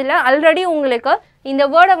 இதில் already உங்களுக்கு இந்த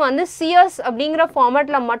வேர்டை வந்து சியஸ் அப்படிங்கிற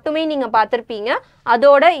ஃபார்மேட்டில் மட்டுமே நீங்கள் பார்த்துருப்பீங்க.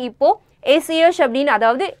 அதோட இப்போது assious அப்படின்னு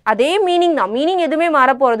அதாவது அதே மீனிங் தான், மீனிங் எதுவுமே மாற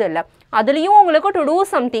போகிறது இல்லை, அதுலேயும் உங்களுக்கு to do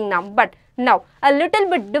something தான். But now a little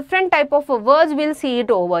bit different type of words, we'll see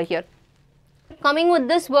it over here. Coming with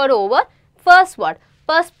this word over, first word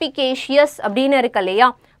perspicacious அப்படின்னு இருக்கு இல்லையா,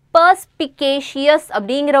 perspicacious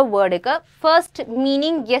அப்படிங்கிற வேர்டுக்கு ஃபர்ஸ்ட்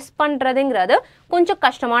மீனிங் கெஸ் பண்ணுறதுங்கிறது கொஞ்சம்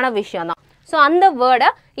கஷ்டமான விஷயம் தான். ஸோ அந்த வேர்டை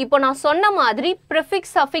இப்போ நான் சொன்ன மாதிரி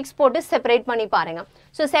ப்ரிஃபிக்ஸ் சஃபிக்ஸ் போட்டு செப்பரேட் பண்ணி பாருங்கள்.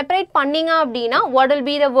 ஸோ செப்பரேட் பண்ணிங்க அப்படின்னா what will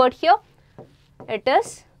be the word here, it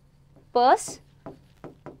is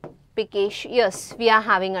perspicacious. We are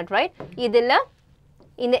having it right. இதில்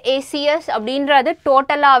இந்த assious அப்படின்றது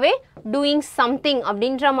டோட்டலாகவே doing something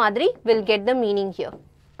அப்படின்ற மாதிரி will get the meaning here.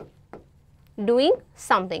 Doing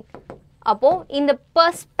something. அப்போ இந்த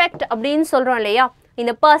perspect அப்படின்னு சொல்கிறோம் இல்லையா,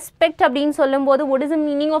 இந்த perspect அப்படின்னு சொல்லும்போது what is the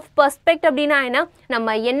meaning of perspect அப்படின்னா என்ன,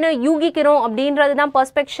 நம்ம என்ன யூகிக்கிறோம் அப்படின்றது தான்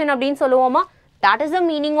perspection அப்படின்னு சொல்லுவோமா, that is the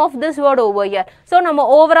meaning of this word over here. So நம்ம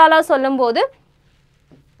ஓவராலாக சொல்லும்போது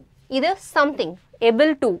இது something,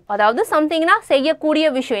 able to, அதாவது somethingனா செய்யக்கூடிய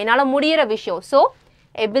விஷயம், என்னால் முடிகிற விஷயம். So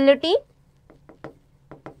ability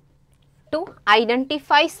to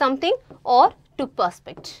identify something or to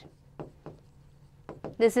perspect.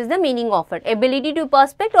 This is the meaning of it. Ability to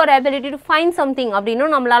perspect or ability to find something அப்படினு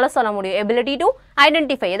நம்மளால சொல்ல முடியும். Ability to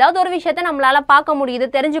identify, ஏதாவது ஒரு விஷயத்தை நம்மளால பார்க்க முடியுது,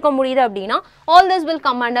 தெரிஞ்சுக்க முடியுது அப்படின்னா all this will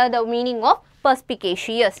come under the meaning of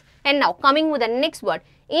perspicacious. And now coming with the next word,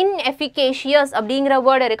 inefficacious அப்படிங்கிற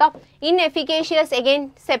word இருக்கா, inefficacious again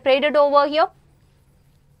separated over here.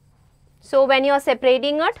 So when you are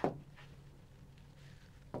separating it,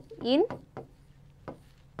 in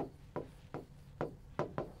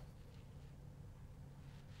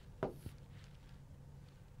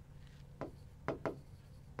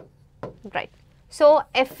right. So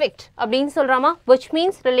effect அப்படின்னு சொல்றோமா, which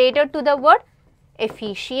means related to the word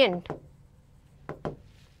efficient.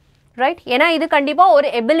 Right? ஏன்னா இது கண்டிப்பா ஒரு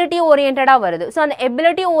ability oriented-ஆ வருது. So அந்த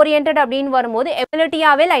ability oriented அப்படின்னு வரும்போது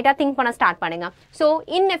ability-ஆவே லைட்டா திங்க் பண்ண ஸ்டார்ட் பண்ணுங்க. So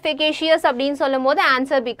inefficacious அப்படின்னு சொல்லும்போது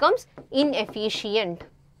answer becomes inefficient.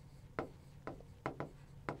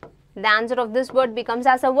 The answer of this word becomes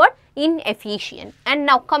as a word inefficient. And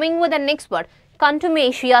now coming with the next word,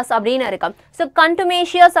 contumacious அப்படினு இருக்கு. So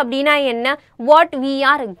contumacious அப்படினா என்ன, what we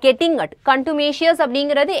are getting at. Contumacious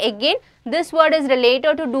அப்படிங்கிறது again this word is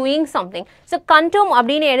related to doing something. So contum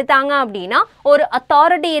அப்படினு எடுத்தாங்க அப்படினா ஒரு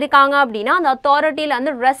authority இருக்காங்க அப்படினா அந்த authorityல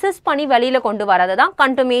வந்து resist பண்ணி வெளியில கொண்டு வரது தான்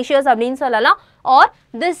contumacious அப்படினு சொல்லலாம். Or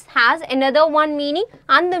this has another one meaning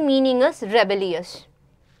and the meaning is rebellious.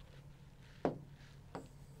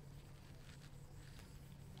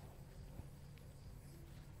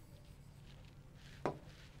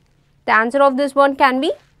 The answer of this one can be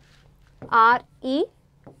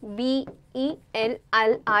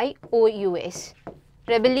rebellious.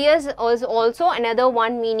 Rebellious is also another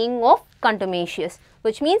one meaning of contumacious,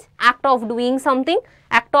 which means act of doing something.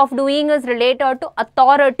 Act of doing is related to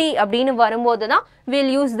authority அப்படினு வரும்போது தான்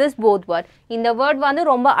we'll use this both word. இந்த word வந்து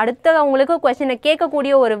ரொம்ப அடுத்த உங்களுக்கு question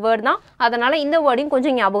கேட்கக்கூடிய ஒரு word தான், அதனால இந்த wording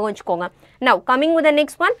கொஞ்சம் ஞாபகம் வச்சுக்கோங்க. Now coming with the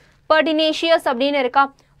next one, pertinacious அப்படினு இருக்கா.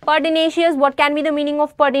 Pertinacious, what can be the meaning of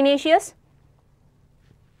pertinacious?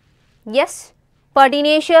 Yes,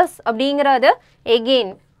 pertinacious அப்படிங்கிறது again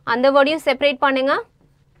அந்த வேர்டையும் செப்பரேட் பண்ணுங்க,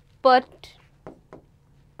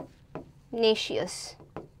 pertinacious.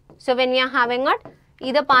 So when you are having it,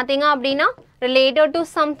 இதை பார்த்தீங்க அப்படின்னா related to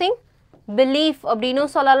something, belief அப்படின்னு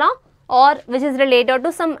சொல்லலாம், or which is related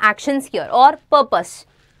to some actions here, or purpose.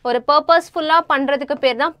 ஒரு பர்பஸ்ஃபுல்லாக பண்ணுறதுக்கு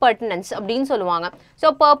பேர் தான் pertinence அப்படின்னு சொல்லுவாங்க. ஸோ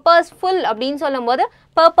purposeful அப்படின்னு சொல்லும்போது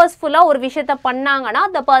purposefுல்லாக ஒரு விஷயத்தை பண்ணாங்கன்னா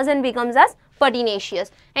the person becomes as pertinacious.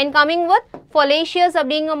 And coming with fallacious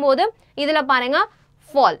அப்படிங்கும்போது இதில் பாருங்க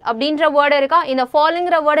fall அப்படின்ற வேர்டு இருக்கா, இந்த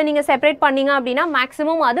ஃபால்ங்கிற வேர்டை நீங்கள் செப்பரேட் பண்ணீங்க அப்படின்னா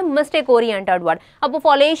மேக்ஸிமம் அது மிஸ்டேக் ஓரியன்டட் வேர்ட். அப்போ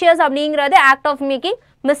fallacious அப்படிங்கிறது act of making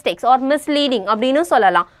mistakes R misleading அப்படின்னு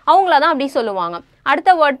சொல்லலாம், அவங்கள தான் அப்படி சொல்லுவாங்க.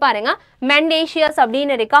 அடுத்த வேர்ட் பாருங்க, mendacious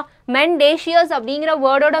அப்படின்னு இருக்கா. mendacious அப்படிங்கிற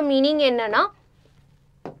வேர்டோட மீனிங் என்னன்னா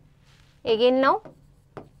again now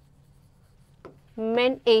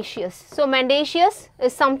mendacious. So mendacious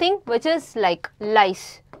is something which is like lies,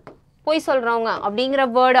 போய் சொல்றவங்க அப்படிங்கிற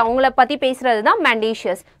வேர்டு அவங்கள பத்தி பேசுறது தான்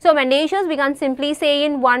mendacious. So mendacious we can simply say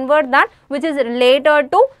in one word that which is related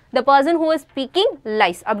to the person who is speaking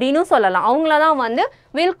lies அப்படின்னு சொல்லலாம், அவங்கள தான் வந்து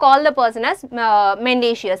we'll call the person as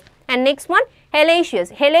mendacious. And next one, hellacious.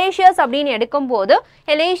 Hellacious அப்படின்னு எடுக்கும்போது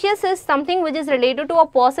hellacious is something which is related to a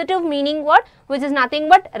positive meaning word which is nothing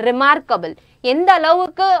but remarkable. எந்த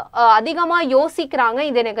அளவுக்கு அதிகமாக யோசிக்கிறாங்க,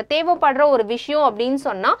 இது எனக்கு தேவைப்படுற ஒரு விஷயம் அப்படின்னு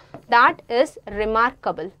சொன்னால் that is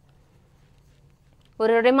remarkable.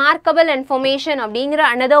 ஒரு remarkable information அப்படிங்கிற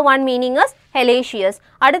another one meaning is hellacious.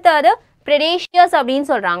 அடுத்தது predaceous அப்படின்னு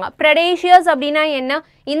சொல்கிறாங்க. predaceous அப்படின்னா என்ன?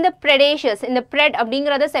 இந்த predaceous, இந்த pred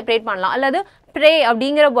அப்படிங்கிறத செப்பரேட் பண்ணலாம், அல்லது prey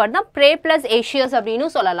அப்படிங்கிற வேர்ட் தான் prey plus acious அப்படின்னு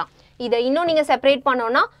சொல்லலாம். இதை இன்னும் நீங்கள் செப்பரேட்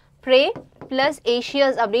பண்ணோன்னா prey plus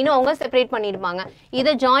acious அப்படின்னு அவங்க செப்பரேட் பண்ணியிருப்பாங்க.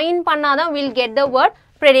 இதை ஜாயின் பண்ணாதான் we'll get the word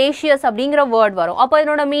predaceous அப்படிங்கிற வேர்ட் வரும். அப்போ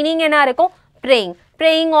இதனோட மீனிங் என்ன இருக்கும்?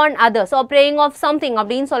 preying on others or preying of something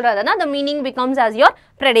அப்படின்னு சொல்கிறதுனா the meaning becomes as your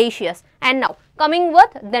predaceous. And now coming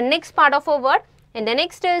with the next part of a word, and the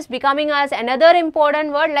next is becoming as another important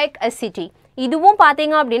word like ascity. இதுவும்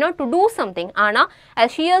பார்த்தீங்க அப்படின்னா to do something. ஆனால்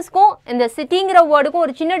ascious-க்கும் இந்த சிட்டிங்கிற வேர்டுக்கும்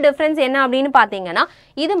ஒரு சின்ன difference என்ன அப்படின்னு பார்த்தீங்கன்னா,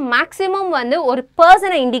 இது மேக்ஸிமம் வந்து ஒரு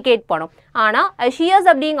பர்சனை இண்டிகேட் பண்ணும். ஆனால் ascious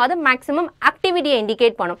அப்படிங்கிறது மேக்ஸிமம் ஆக்டிவிட்டியை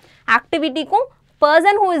இண்டிகேட் பண்ணும். ஆக்டிவிட்டிக்கும்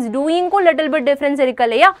person who is doing-க்கும் little bit difference இருக்கு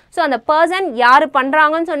இல்லையா? ஸோ அந்த பர்சன் யார்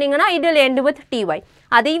பண்ணுறாங்கன்னு சொன்னீங்கன்னா it will end with ty.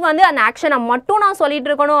 அதை வந்து அந்த ஆக்ஷனை மட்டும் நான் சொல்லிட்டு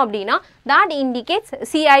இருக்கணும் அப்படின்னா that indicates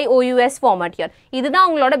CIOUS format here. இதுதான்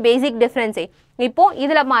உங்களோட பேசிக் டிஃப்ரென்ஸே. இப்போது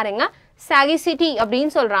இதில் பாருங்க sagacity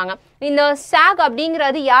அப்படின்னு சொல்கிறாங்க. இந்த sag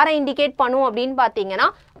அப்படிங்கிறது யாரை இண்டிகேட் பண்ணும் அப்படின்னு பார்த்தீங்கன்னா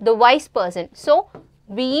the wise person. So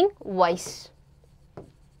being wise.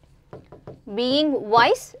 Being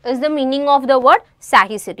wise is the meaning of the word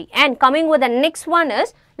sagacity. And coming with the next one is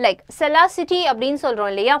like salacity அப்படின்னு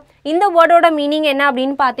சொல்கிறோம் இல்லையா? இந்த வேர்டோட மீனிங் என்ன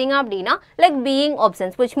அப்படின்னு பார்த்தீங்க அப்படின்னா like being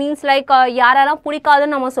obstinate, which means like யாரெல்லாம்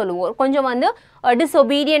பிடிக்காதுன்னு நம்ம சொல்லுவோம், கொஞ்சம் வந்து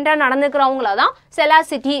டிஸ்ஒபீடியண்ட்டாக நடந்துக்கிறவங்கள தான்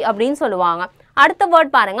salacity அப்படின்னு சொல்லுவாங்க. அடுத்த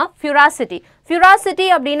வேர்ட் பாருங்க furacity. furacity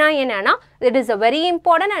அப்படின்னா என்னன்னா it is a very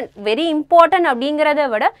important and very important அப்படிங்கிறத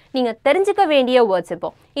விட நீங்கள் தெரிஞ்சுக்க வேண்டிய வேர்ட்ஸ்.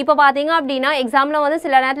 இப்போ பார்த்தீங்க அப்படின்னா எக்ஸாமில் வந்து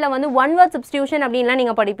சில நேரத்தில் வந்து ஒன் வேர்ட் சப்ஸ்டியூஷன் அப்படின்லாம்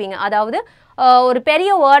நீங்கள் படிப்பீங்க. அதாவது ஒரு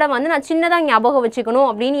பெரிய வேர்டை வந்து நான் சின்னதாக ஞாபகம் வச்சுக்கணும்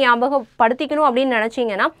அப்படின்னு ஞாபகப்படுத்திக்கணும் அப்படின்னு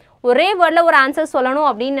நினச்சிங்கன்னா ஒரே வேர்டில் ஒரு ஆன்சர் சொல்லணும்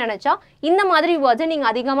அப்படின்னு நினச்சா இந்த மாதிரி வேர்ட்ஸை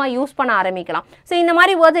நீங்கள் அதிகமாக யூஸ் பண்ண ஆரம்பிக்கலாம். ஸோ இந்த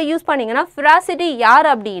மாதிரி வேர்ட்ஸை யூஸ் பண்ணிங்கன்னா furacity யார்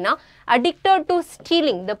அப்படின்னா addicted to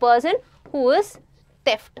stealing, the person who is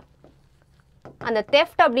theft. அந்த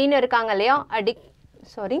theft அப்படின்னு இருக்காங்க இல்லையா,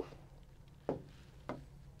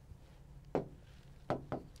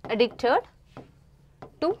 addicted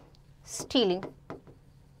to stealing,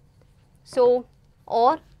 so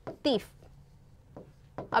or thief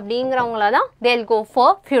அப்படிங்கிறவங்கள தான் they'll go for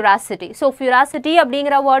furacity. So furacity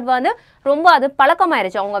அப்படிங்கிற வேர்ட் வந்து ரொம்ப அது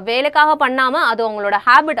பழக்கமாயிருச்சு. அவங்க வேலைக்காக பண்ணாமல் அது அவங்களோட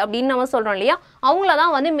ஹேபிட் அப்படின்னு நம்ம சொல்கிறோம் இல்லையா, அவங்கள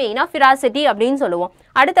தான் வந்து மெயினாக furacity அப்படின்னு சொல்லுவோம்.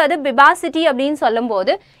 அடுத்தது vivacity அப்படின்னு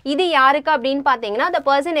சொல்லும்போது இது யாருக்கு அப்படின்னு பார்த்தீங்கன்னா the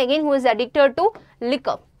person again who is addicted to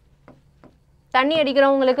liquor. தண்ணி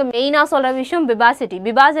அடிக்கிறவங்களுக்கு மெயினாக சொல்கிற விஷயம் vivacity.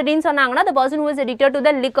 vivacityன்னு சொன்னாங்கன்னா the person who is addicted to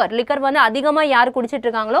the liquor வந்து அதிகமாக யார் குடிச்சிட்டு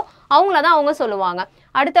இருக்காங்களோ அவங்கள தான் அவங்க சொல்லுவாங்க.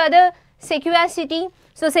 அடுத்தது security.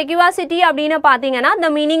 ஸோ security அப்படின்னு பார்த்தீங்கன்னா the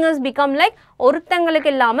meaning is become like ஒருத்தங்களுக்கு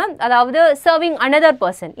இல்லாமல், அதாவது சர்விங் another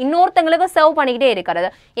person, இன்னொருத்தங்களுக்கு சர்வ் பண்ணிக்கிட்டே இருக்கிறது,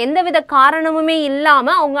 எந்தவித காரணமுமே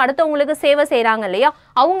இல்லாமல் அவங்க அடுத்தவங்களுக்கு சேவை செய்கிறாங்க இல்லையா,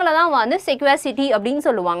 அவங்கள தான் வந்து security அப்படின்னு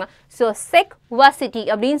சொல்லுவாங்க. ஸோ security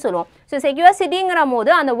அப்படின்னு சொல்லுவோம். ஸோ securityங்கிற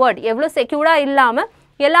போது அந்த வேர்ட் எவ்வளோ செக்யூர்டாக இல்லாமல்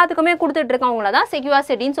எல்லாத்துக்குமே கொடுத்துட்டு இருக்கவங்கள தான்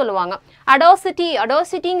securityன்னு சொல்லுவாங்க.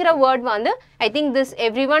 adversityங்கிற வேர்ட் வந்து I think this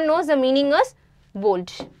every one knows the meaning is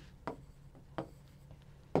bold.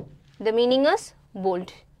 The meaning is bold.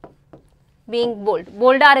 Being bold.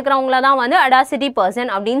 போல்டாக இருக்கிறவங்கள தான் வந்து adversity person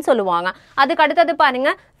அப்படின்னு சொல்லுவாங்க. அதுக்கு அடுத்தது பாருங்க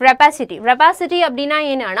rapacity. rapacity அப்படின்னா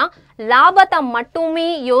என்னன்னா லாபத்தை மட்டுமே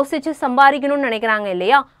யோசிச்சு சம்பாதிக்கணும்னு நினைக்கிறாங்க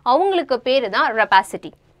இல்லையா, அவங்களுக்கு பேர் தான்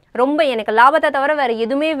rapacity. ரொம்ப எனக்கு லாபத்தை தவிர வேறு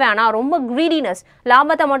எதுவுமே வேணாம், ரொம்ப greediness,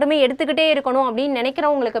 லாபத்தை மட்டுமே எடுத்துக்கிட்டே இருக்கணும் அப்படின்னு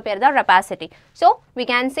நினைக்கிறவங்களுக்கு பேர் தான் rapacity. So we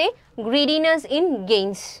can say greediness in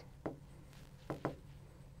gains.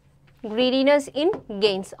 greediness in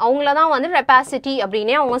gains அவங்கள தான் வந்து rapacity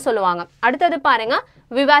அப்படின்னே அவங்க சொல்லுவாங்க. அடுத்தது பாருங்க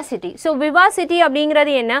vivacity. ஸோ vivacity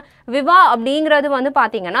அப்படிங்கிறது என்ன? விவா அப்படிங்கிறது வந்து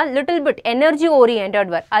பார்த்தீங்கன்னா little bit energy orient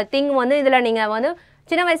word. I think வந்து இதில் நீங்கள் வந்து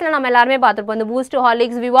சின்ன வயசில் நம்ம எல்லாருமே பார்த்துருப்போம், இந்த பூஸ்ட்,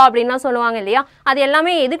 ஹார்லிக்ஸ், விவா அப்படின்லாம் சொல்லுவாங்க இல்லையா, அது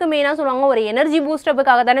எல்லாமே எதுக்கு மெயினாக சொல்லுவாங்க, ஒரு எனர்ஜி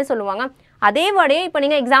பூஸ்டப்புக்காக தானே சொல்லுவாங்க. அதே வேர்டையே இப்போ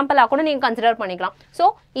நீங்கள் எக்ஸாம்பிளாக கூட நீங்கள் கன்சிடர் பண்ணிக்கலாம். ஸோ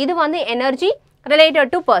இது வந்து energy related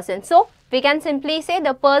to person. So we can simply say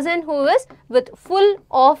the person who is with full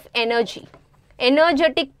of energy.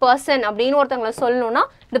 Energetic person அப்படின்னு ஒருத்தங்களை சொல்லணும்னா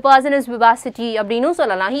the person is vivacity அப்படின்னு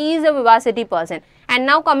சொல்லலாம். He is a vivacity person. And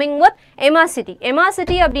now coming with emacity.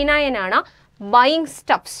 emacity அப்படின்னா என்னன்னா buying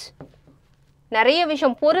stuffs. நிறைய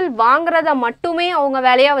விஷயம் பொருள் வாங்குறத மட்டுமே அவங்க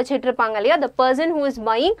வேலையாக வச்சுட்டு இருப்பாங்க இல்லையா, the person who is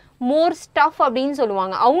buying more stuff அப்படின்னு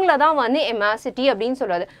சொல்லுவாங்க, அவங்கள தான் வந்து emacity அப்படின்னு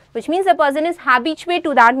சொல்கிறது. which means the person is habituated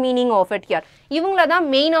to that meaning of it here. இவங்கள தான்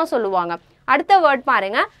மெயினாக சொல்லுவாங்க. அடுத்த வேர்ட்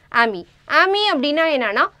பாருங்க ami. ami அப்படின்னா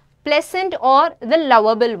என்னன்னா pleasant or the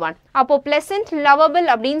lovable one. அப்போ pleasant, lovable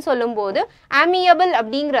அப்படின்னு சொல்லும்போது amiable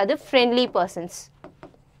அப்படிங்கிறது friendly persons.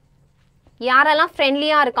 யாரெல்லாம்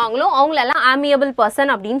ஃப்ரெண்ட்லியா இருக்காங்களோ அவங்களெல்லாம் amiable person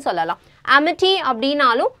அப்படின்னு சொல்லலாம். amity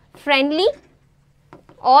அப்படினாலும் friendly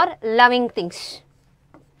or loving things.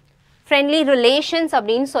 friendly relations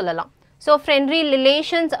அப்படின்னு சொல்லலாம். so friendly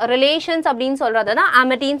relations அப்படின்னு சொல்றது தான்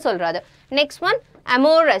amityன்னு சொல்றது. next one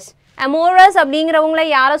amorous. amorous அப்படிங்கிறவங்கள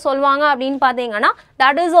யாரை சொல்லுவாங்க அப்படின்னு பார்த்தீங்கன்னா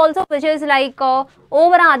that is also which is like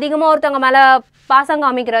ஓவரா அதிகமாக ஒருத்தவங்க மேலே பாசம்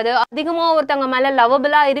காமிக்கிறது, அதிகமாக ஒருத்தவங்க மேலே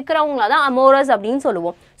லவபிளாக இருக்கிறவங்கள தான் amorous அப்படின்னு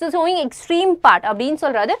சொல்லுவோம். ஸோ showing extreme part அப்படின்னு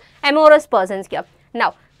சொல்கிறது amorous persons here. Now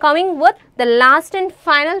coming with the last and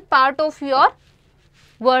final part of your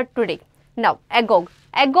word today. Now agog.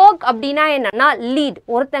 agog அப்படின்னா என்னன்னா லீட்,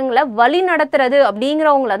 ஒருத்தங்களை வழி நடத்துறது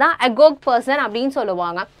அப்படிங்கிறவங்கள தான் agog person அப்படின்னு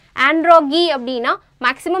சொல்லுவாங்க. androgy அப்படின்னா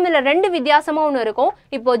மேக்ஸிமம் இதில் ரெண்டு வித்தியாசமாக ஒன்று இருக்கும்.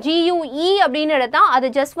 இப்போ GUE அப்படின்னு எடுத்தால் அது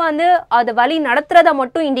ஜஸ்ட் வந்து அது வழி நடத்துறதை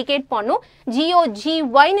மட்டும் இண்டிகேட் பண்ணும்.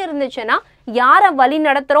 GOGYன்னு இருந்துச்சுன்னா யாரை வழி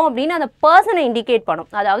நடத்துகிறோம் அப்படின்னு அந்த பர்சனை இண்டிகேட் பண்ணும்.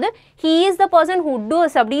 அதாவது he is the person who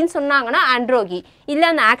does அப்படின்னு சொன்னாங்கன்னா androgy, இல்லை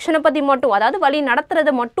அந்த ஆக்ஷனை பற்றி மட்டும் அதாவது வழி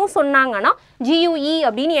நடத்துறதை மட்டும் சொன்னாங்கன்னா GUE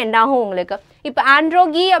அப்படின்னு எண்டாகும் உங்களுக்கு. இப்போ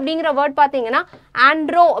androgy அப்படிங்கிற வேர்ட் பார்த்தீங்கன்னா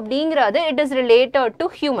andro அப்படிங்கிறது it is related to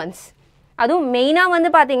humans. அதுவும் மெயினாக வந்து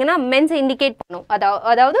பார்த்தீங்கன்னா மென்ஸ் இண்டிகேட் பண்ணும்.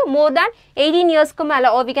 அதாவது மோர் தேன் 18 இயர்ஸ்க்கு மேலே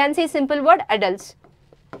or we can say simple word adults.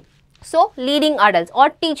 So leading adults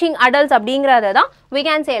R teaching adults அப்படிங்கிறத தான் we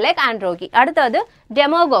can say like androgy. அடுத்தது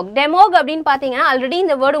demagogue. demagogue அப்படின்னு பார்த்தீங்கன்னா ஆல்ரெடி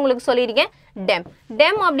இந்த வேர்டு உங்களுக்கு சொல்லியிருக்கேன்.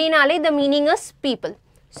 dem அப்படின்னாலே the meaning is people.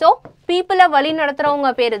 So பீப்புளை வழி நடத்துகிறவங்க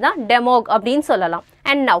பேர் தான் demagogue அப்படின்னு சொல்லலாம்.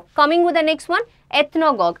 And now coming with the next one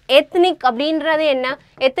ethnogogue. ethnic அப்படின்றது என்ன?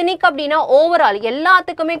 ethnic அப்படின்னா ஓவரால்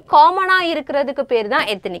எல்லாத்துக்குமே காமனாக இருக்கிறதுக்கு பேர் தான்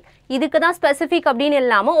ethnic. இதுக்கு தான் ஸ்பெசிஃபிக் அப்படின்னு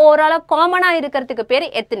இல்லாமல் ஓவராலாக காமனாக இருக்கிறதுக்கு பேர்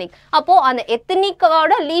ethnic. அப்போது அந்த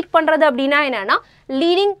ethnicோட லீட் பண்ணுறது அப்படின்னா என்னன்னா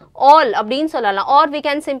லீடிங் ஆல் அப்படின்னு சொல்லலாம். R we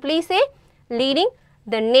can simply say leading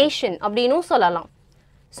the nation அப்படின்னும் சொல்லலாம்.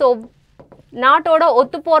 ஸோ நாட்டோட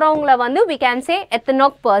ஒத்து போகிறவங்கள வந்து we can say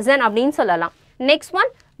ethnic person அப்படின்னு சொல்லலாம். Next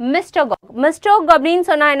one மிஸ்டர்காக். மிஸ்டர்க் அப்படின்னு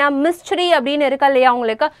சொன்னால் என்ன? மிஸ்ட்ரி அப்படின்னு இருக்கா இல்லையா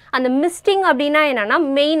உங்களுக்கு, அந்த மிஸ்டிங் அப்படின்னா என்னன்னா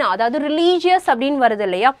மெயினாக அதாவது ரிலீஜியஸ் அப்படின்னு வருது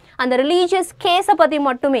இல்லையா, அந்த ரிலீஜியஸ் கேஸை பற்றி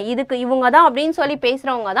மட்டுமே இதுக்கு இவங்க தான் அப்படின்னு சொல்லி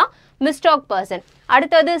பேசுகிறவங்க தான் மிஸ்டர்க் பர்சன்.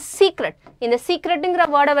 அடுத்தது சீக்ரெட். இந்த சீக்ரெட்டுங்கிற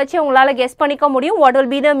வேர்டை வச்சு உங்களால் கெஸ் பண்ணிக்க முடியும் what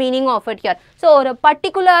will be the meaning of it here. So ஒரு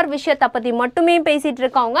பர்டிகுலர் விஷயத்தை பற்றி மட்டுமே பேசிகிட்டு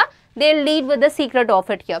இருக்கவங்க they lead with the secret of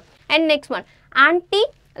it here. And next one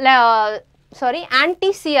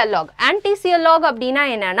anti-sialogue. anti-sialogue அப்படின்னா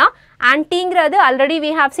என்னன்னா antiங்கிறது already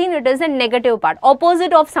we have seen it is a negative part,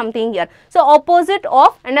 opposite of something here. so opposite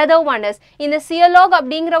of another one is இந்த sialogue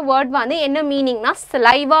அப்படிங்கிற word வந்து என்ன மீனிங்னா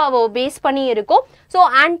saliva base பண்ணி இருக்கும். so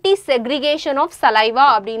anti segregation of saliva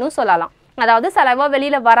அப்படின்னு சொல்லலாம். அதாவது saliva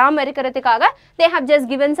வெளியில வராம இருக்கிறதுக்காக they have just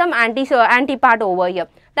given some anti part over here.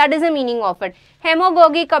 that is the meaning of it.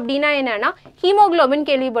 hemogogic அப்படின்னா என்னன்னா ஹீமோகுளோபின்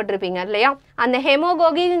கேள்விப்பட்டிருப்பீங்க இல்லையா, அந்த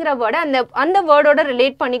ஹெமோகோகிங்கிற வேர்டை அந்த வேர்டோட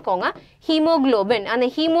ரிலேட் பண்ணிக்கோங்க. ஹீமோகுளோபின் அந்த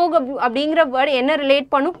அப்படிங்கிற வேர்டு என்ன ரிலேட்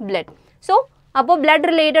பண்ணும்? blood. ஸோ அப்போ blood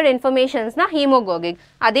related informations தான் ஹீமோகோகிக்.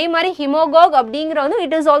 அதே மாதிரி ஹீமோகோக் அப்படிங்கிறது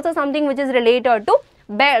it is also something which is related to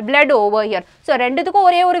blood over here. So ரெண்டுத்துக்கும்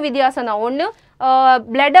ஒரே ஒரு வித்தியாசம் தான். ஒன்று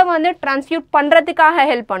பிளட்டை வந்து டிரான்ஸ்ஃபியூட் பண்ணுறதுக்காக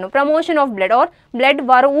ஹெல்ப் பண்ணும், promotion of blood R blood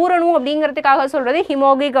ஊறணும் அப்படிங்கிறதுக்காக சொல்கிறது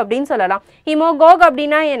ஹிமோகிக் அப்படின்னு சொல்லலாம். ஹிமோகோக்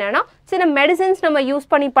அப்படின்னா என்னென்னா சில மெடிசின்ஸ் நம்ம யூஸ்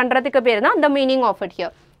பண்ணி பண்ணுறதுக்கு பேர் தான் the meaning of it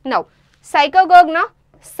here. Now சைக்கோகோக்னா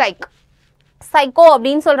psycho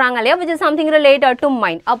அப்படின்னு சொல்கிறாங்க இல்லையா, which is something related to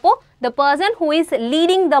mind. அப்போது the person who is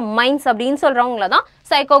leading the minds அப்படின்னு சொல்கிறவங்கள தான்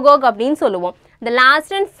சைக்கோகோக் அப்படின்னு சொல்லுவோம். The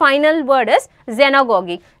last and final word is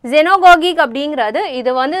xenogogic. xenogogic அப்படிங்கிறது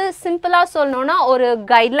இது வந்து சிம்பிளாக சொல்லணும்னா ஒரு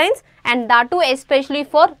guidelines and that too especially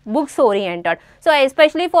for books oriented. So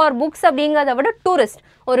especially for books அப்படிங்கிறத விட டூரிஸ்ட்,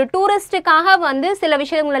 ஒரு டூரிஸ்ட்டுக்காக வந்து சில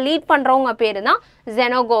விஷயங்களை லீட் பண்ணுறவங்க பேர் தான்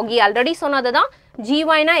xenogogy. ஆல்ரெடி சொன்னது தான்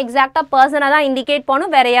ஜிஒய்னா எக்ஸாக்டாக பர்சனை தான் இண்டிகேட்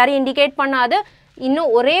பண்ணும், வேறு யாரையும் இண்டிகேட் பண்ணாது.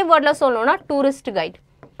 இன்னும் ஒரே வேர்டில் சொல்லணும்னா டூரிஸ்ட் கைட்.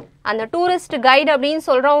 அந்த டூரிஸ்ட் கைடு அப்படின்னு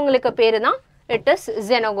சொல்கிறவங்களுக்கு பேர் தான் it is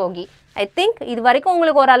xenogogy. I think இது வரைக்கும்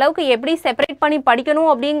உங்களுக்கு ஓரளவுக்கு எப்படி செப்பரேட் பண்ணி படிக்கணும்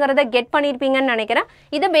அப்படிங்கிறத கெட் பண்ணியிருப்பீங்கன்னு நினைக்கிறேன்.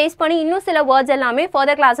 இதை பேஸ் பண்ணி இன்னும் சில வேர்ட்ஸ் எல்லாமே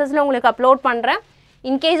ஃபர்தர் கிளாஸஸில் உங்களுக்கு அப்லோட் பண்ணுறேன்.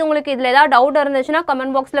 இன்கேஸ் உங்களுக்கு இதில் ஏதாவது டவுட் இருந்துச்சுன்னா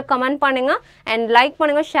கமெண்ட் பாக்ஸில் கமெண்ட் பண்ணுங்கள் அண்ட் லைக்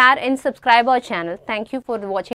பண்ணுங்கள், share and subscribe our channel. Thank you for வாட்சிங்.